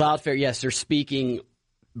 Cloudflare, yes, they're speaking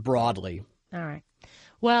broadly. All right.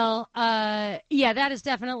 Well, that is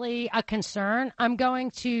definitely a concern. I'm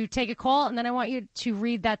going to take a call, and then I want you to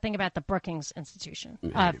read that thing about the Brookings Institution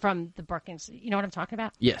from the Brookings. You know what I'm talking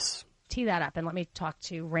about? Yes. Tee that up, and let me talk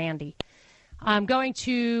to Randy. I'm going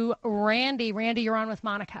to Randy. Randy, you're on with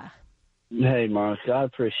Monica. Hey, Monica, I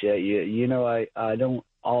appreciate you. I don't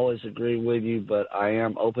always agree with you, but I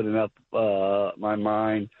am opening up my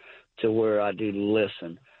mind to where I do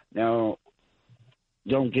listen. Now,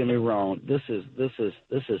 don't get me wrong. This is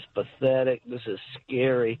pathetic. This is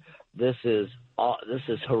scary. This is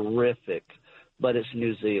horrific, but it's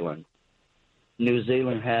New Zealand. New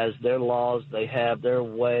Zealand has their laws. They have their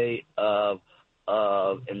way of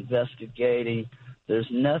investigating. There's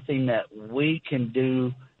nothing that we can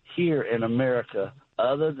do here in America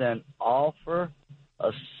other than offer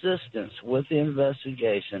assistance with the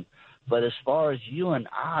investigation. But as far as you and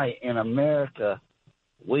I in America,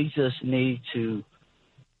 we just need to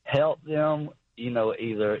help them,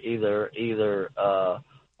 either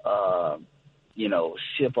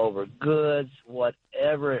ship over goods,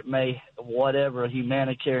 whatever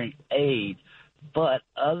humanitarian aid. But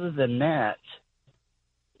other than that,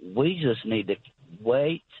 we just need to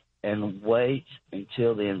wait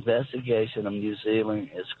until the investigation of New Zealand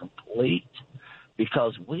is complete,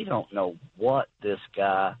 because we don't know what this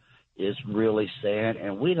guy is really saying,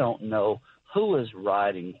 and we don't know who is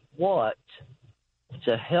writing what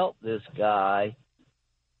to help this guy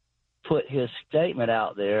put his statement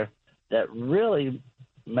out there that really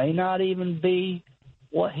may not even be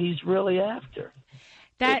what he's really after.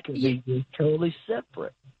 It could be totally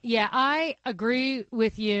separate. Yeah, I agree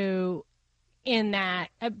with you in that,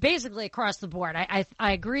 basically across the board. I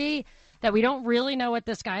agree that we don't really know what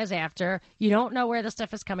this guy is after. You don't know where the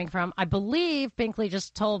stuff is coming from. I believe Binkley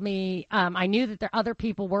just told me, I knew that there other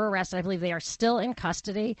people were arrested. I believe they are still in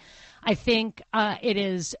custody. I think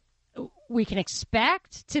we can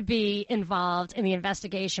expect to be involved in the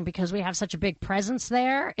investigation because we have such a big presence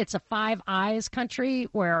there. It's a Five Eyes country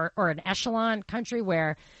or an echelon country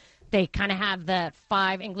where they kind of have the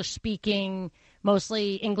 5 English-speaking,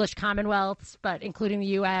 mostly English commonwealths, but including the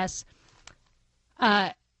U.S.,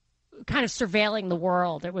 kind of surveilling the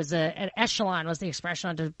world. It was an echelon was the expression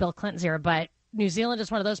under Bill Clinton's era, but New Zealand is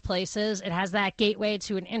one of those places. It has that gateway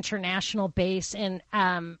to an international base in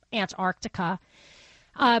Antarctica.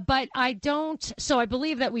 But I don't, so I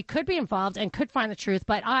believe that we could be involved and could find the truth,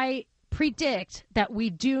 but I predict that we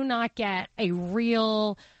do not get a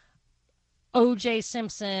real O.J.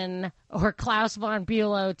 Simpson or Klaus von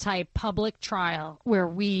Bülow type public trial where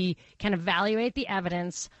we can evaluate the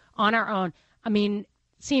evidence on our own. I mean,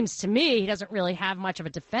 seems to me he doesn't really have much of a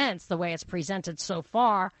defense the way it's presented so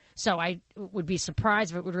far. So I would be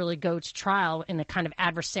surprised if it would really go to trial in a kind of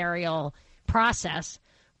adversarial process.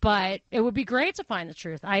 But it would be great to find the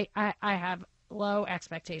truth. I have low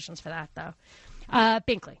expectations for that, though.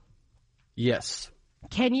 Binkley. Yes.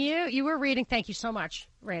 Can you were reading, thank you so much,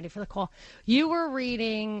 Randy, for the call. You were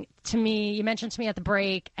reading to me, you mentioned to me at the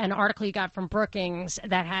break, an article you got from Brookings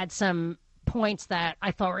that had some points that I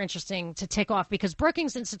thought were interesting to tick off, because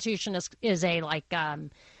Brookings Institution is a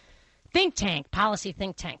think tank, policy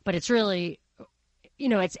think tank, but it's really,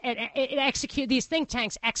 these think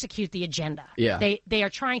tanks execute the agenda. Yeah. They are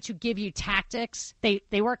trying to give you tactics.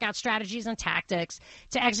 They work out strategies and tactics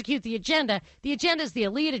to execute the agenda. The agenda is the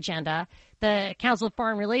elite agenda, the Council of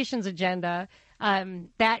Foreign Relations agenda.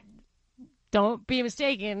 That, don't be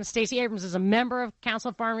mistaken, Stacey Abrams is a member of Council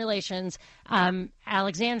of Foreign Relations.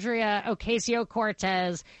 Alexandria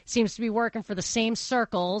Ocasio-Cortez seems to be working for the same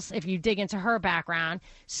circles if you dig into her background.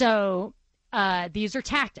 So these are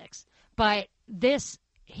tactics. But this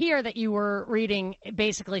here that you were reading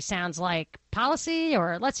basically sounds like policy,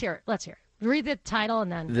 or let's hear it. Read the title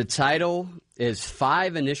and then. The title is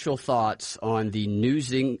 5 Initial Thoughts on the New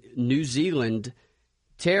Zealand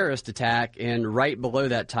Terrorist Attack, and right below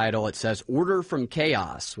that title it says Order from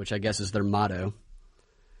Chaos, which I guess is their motto.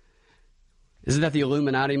 Isn't that the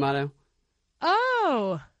Illuminati motto?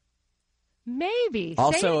 Oh, maybe.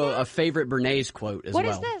 Also a favorite Bernays quote as well.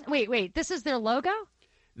 What is this? Wait, this is their logo?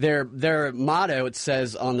 Their motto, it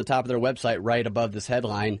says on the top of their website right above this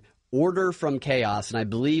headline, Order from Chaos, and I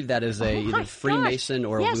believe that is either Freemason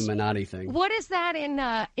or Illuminati thing. What is that in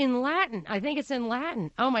Latin? I think it's in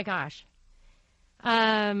Latin. Oh, my gosh.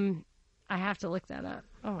 I have to look that up.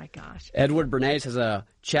 Oh, my gosh. Edward Bernays has a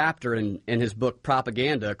chapter in his book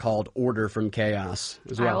Propaganda called Order from Chaos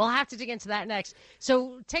as well. All right, we'll have to dig into that next.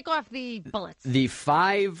 So take off the bullets. The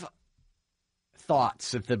 5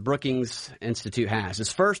 thoughts that the Brookings Institute has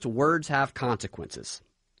is, first, words have consequences.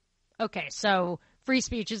 Okay, so free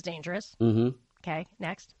speech is dangerous. Mm-hmm. Okay,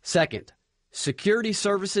 next. Second, security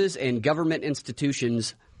services and government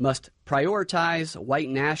institutions must prioritize white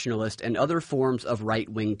nationalist and other forms of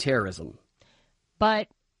right-wing terrorism. But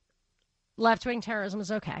left-wing terrorism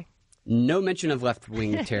is okay. No mention of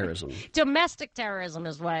left-wing terrorism. Domestic terrorism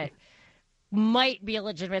is what might be a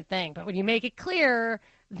legitimate thing, but when you make it clear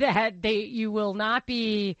that you will not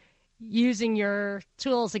be using your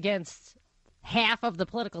tools against half of the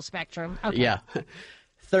political spectrum. Okay. Yeah.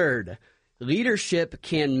 Third, leadership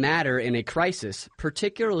can matter in a crisis,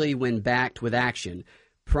 particularly when backed with action.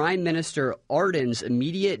 Prime Minister Arden's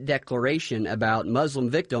immediate declaration about Muslim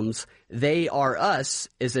victims, "They are us,"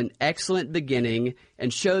 is an excellent beginning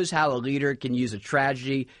and shows how a leader can use a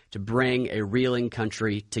tragedy to bring a reeling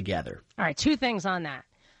country together. All right, 2 things on that.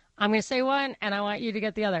 I'm going to say one, and I want you to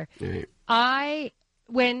get the other. All right.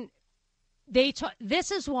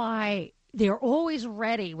 This is why they're always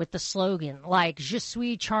ready with the slogan, like "Je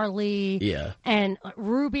suis Charlie." Yeah. And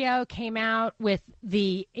Rubio came out with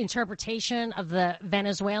the interpretation of the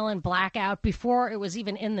Venezuelan blackout before it was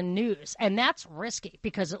even in the news. And that's risky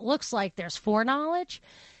because it looks like there's foreknowledge,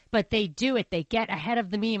 but they do it. They get ahead of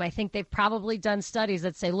the meme. I think they've probably done studies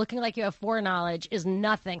that say looking like you have foreknowledge is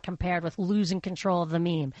nothing compared with losing control of the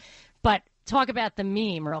meme. But talk about the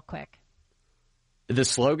meme real quick. The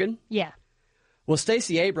slogan? Yeah. Well,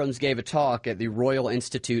 Stacey Abrams gave a talk at the Royal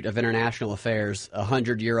Institute of International Affairs, a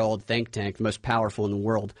 100-year-old think tank, the most powerful in the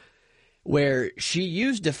world, where she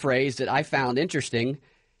used a phrase that I found interesting,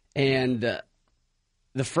 and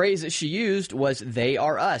the phrase that she used was "they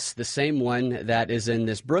are us," the same one that is in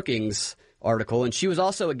this Brookings article, and she was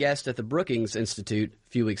also a guest at the Brookings Institute a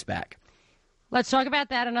few weeks back. Let's talk about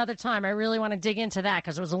that another time. I really want to dig into that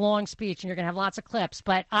because it was a long speech, and you're going to have lots of clips,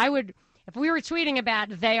 but I would... If we were tweeting about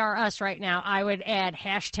 "they are us" right now, I would add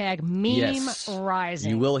hashtag meme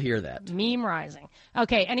rising. You will hear that. Meme rising.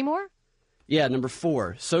 Okay, any more? Yeah, number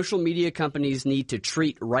 4. Social media companies need to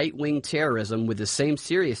treat right-wing terrorism with the same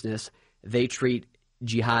seriousness they treat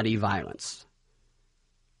jihadi violence.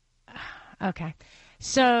 Okay.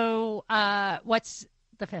 So what's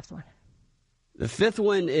the 5th one? The 5th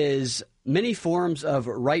one is many forms of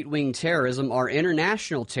right-wing terrorism are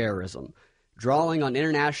international terrorism, drawing on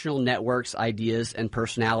international networks, ideas, and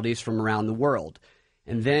personalities from around the world.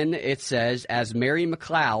 And then it says, as Mary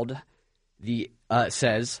McLeod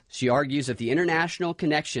says, she argues that the international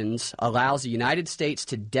connections allows the United States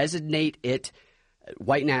to designate it,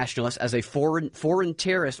 white nationalists, as a foreign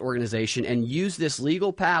terrorist organization and use this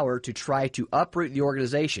legal power to try to uproot the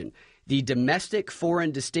organization. The domestic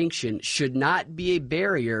foreign distinction should not be a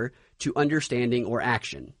barrier to understanding or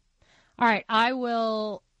action. All right, I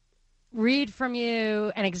will read from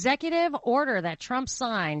you an executive order that Trump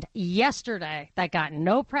signed yesterday that got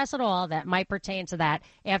no press at all that might pertain to that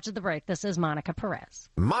after the break. This is Monica Perez.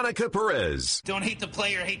 Monica Perez. Don't hate the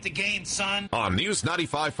player, hate the game, son. On News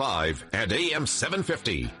 95.5 and AM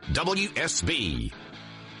 750, WSB.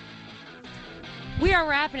 We are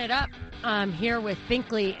wrapping it up here with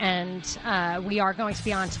Binkley, and we are going to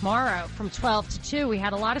be on tomorrow from 12 to 2. We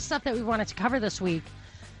had a lot of stuff that we wanted to cover this week.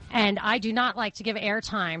 And I do not like to give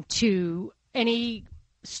airtime to any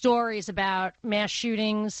stories about mass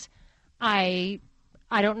shootings. I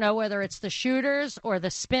don't know whether it's the shooters or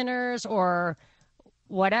the spinners or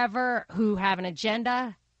whatever who have an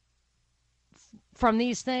agenda from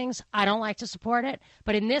these things. I don't like to support it.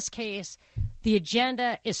 But in this case, the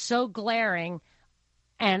agenda is so glaring,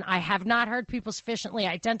 and I have not heard people sufficiently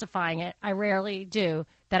identifying it. I rarely do.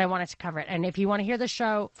 That I wanted to cover it. And if you want to hear the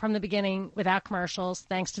show from the beginning without commercials,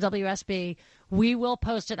 thanks to WSB, we will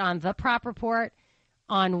post it on The Prop Report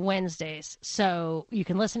on Wednesdays. So you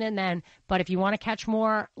can listen in then. But if you want to catch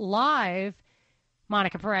more live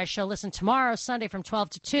Monica Perez show, listen tomorrow, Sunday from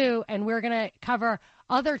 12 to 2, and we're going to cover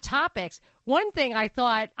other topics. One thing I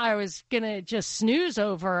thought I was going to just snooze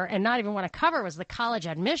over and not even want to cover was the college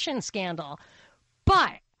admission scandal.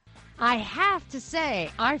 But I have to say,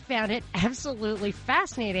 I found it absolutely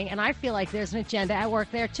fascinating, and I feel like there's an agenda at work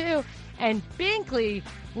there, too. And Binkley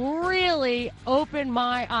really opened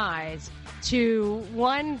my eyes to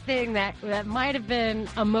one thing that might have been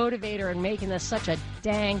a motivator in making this such a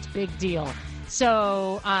danged big deal.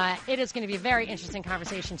 So it is going to be a very interesting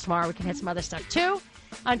conversation tomorrow. We can hit some other stuff, too.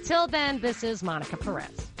 Until then, this is Monica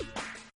Perez.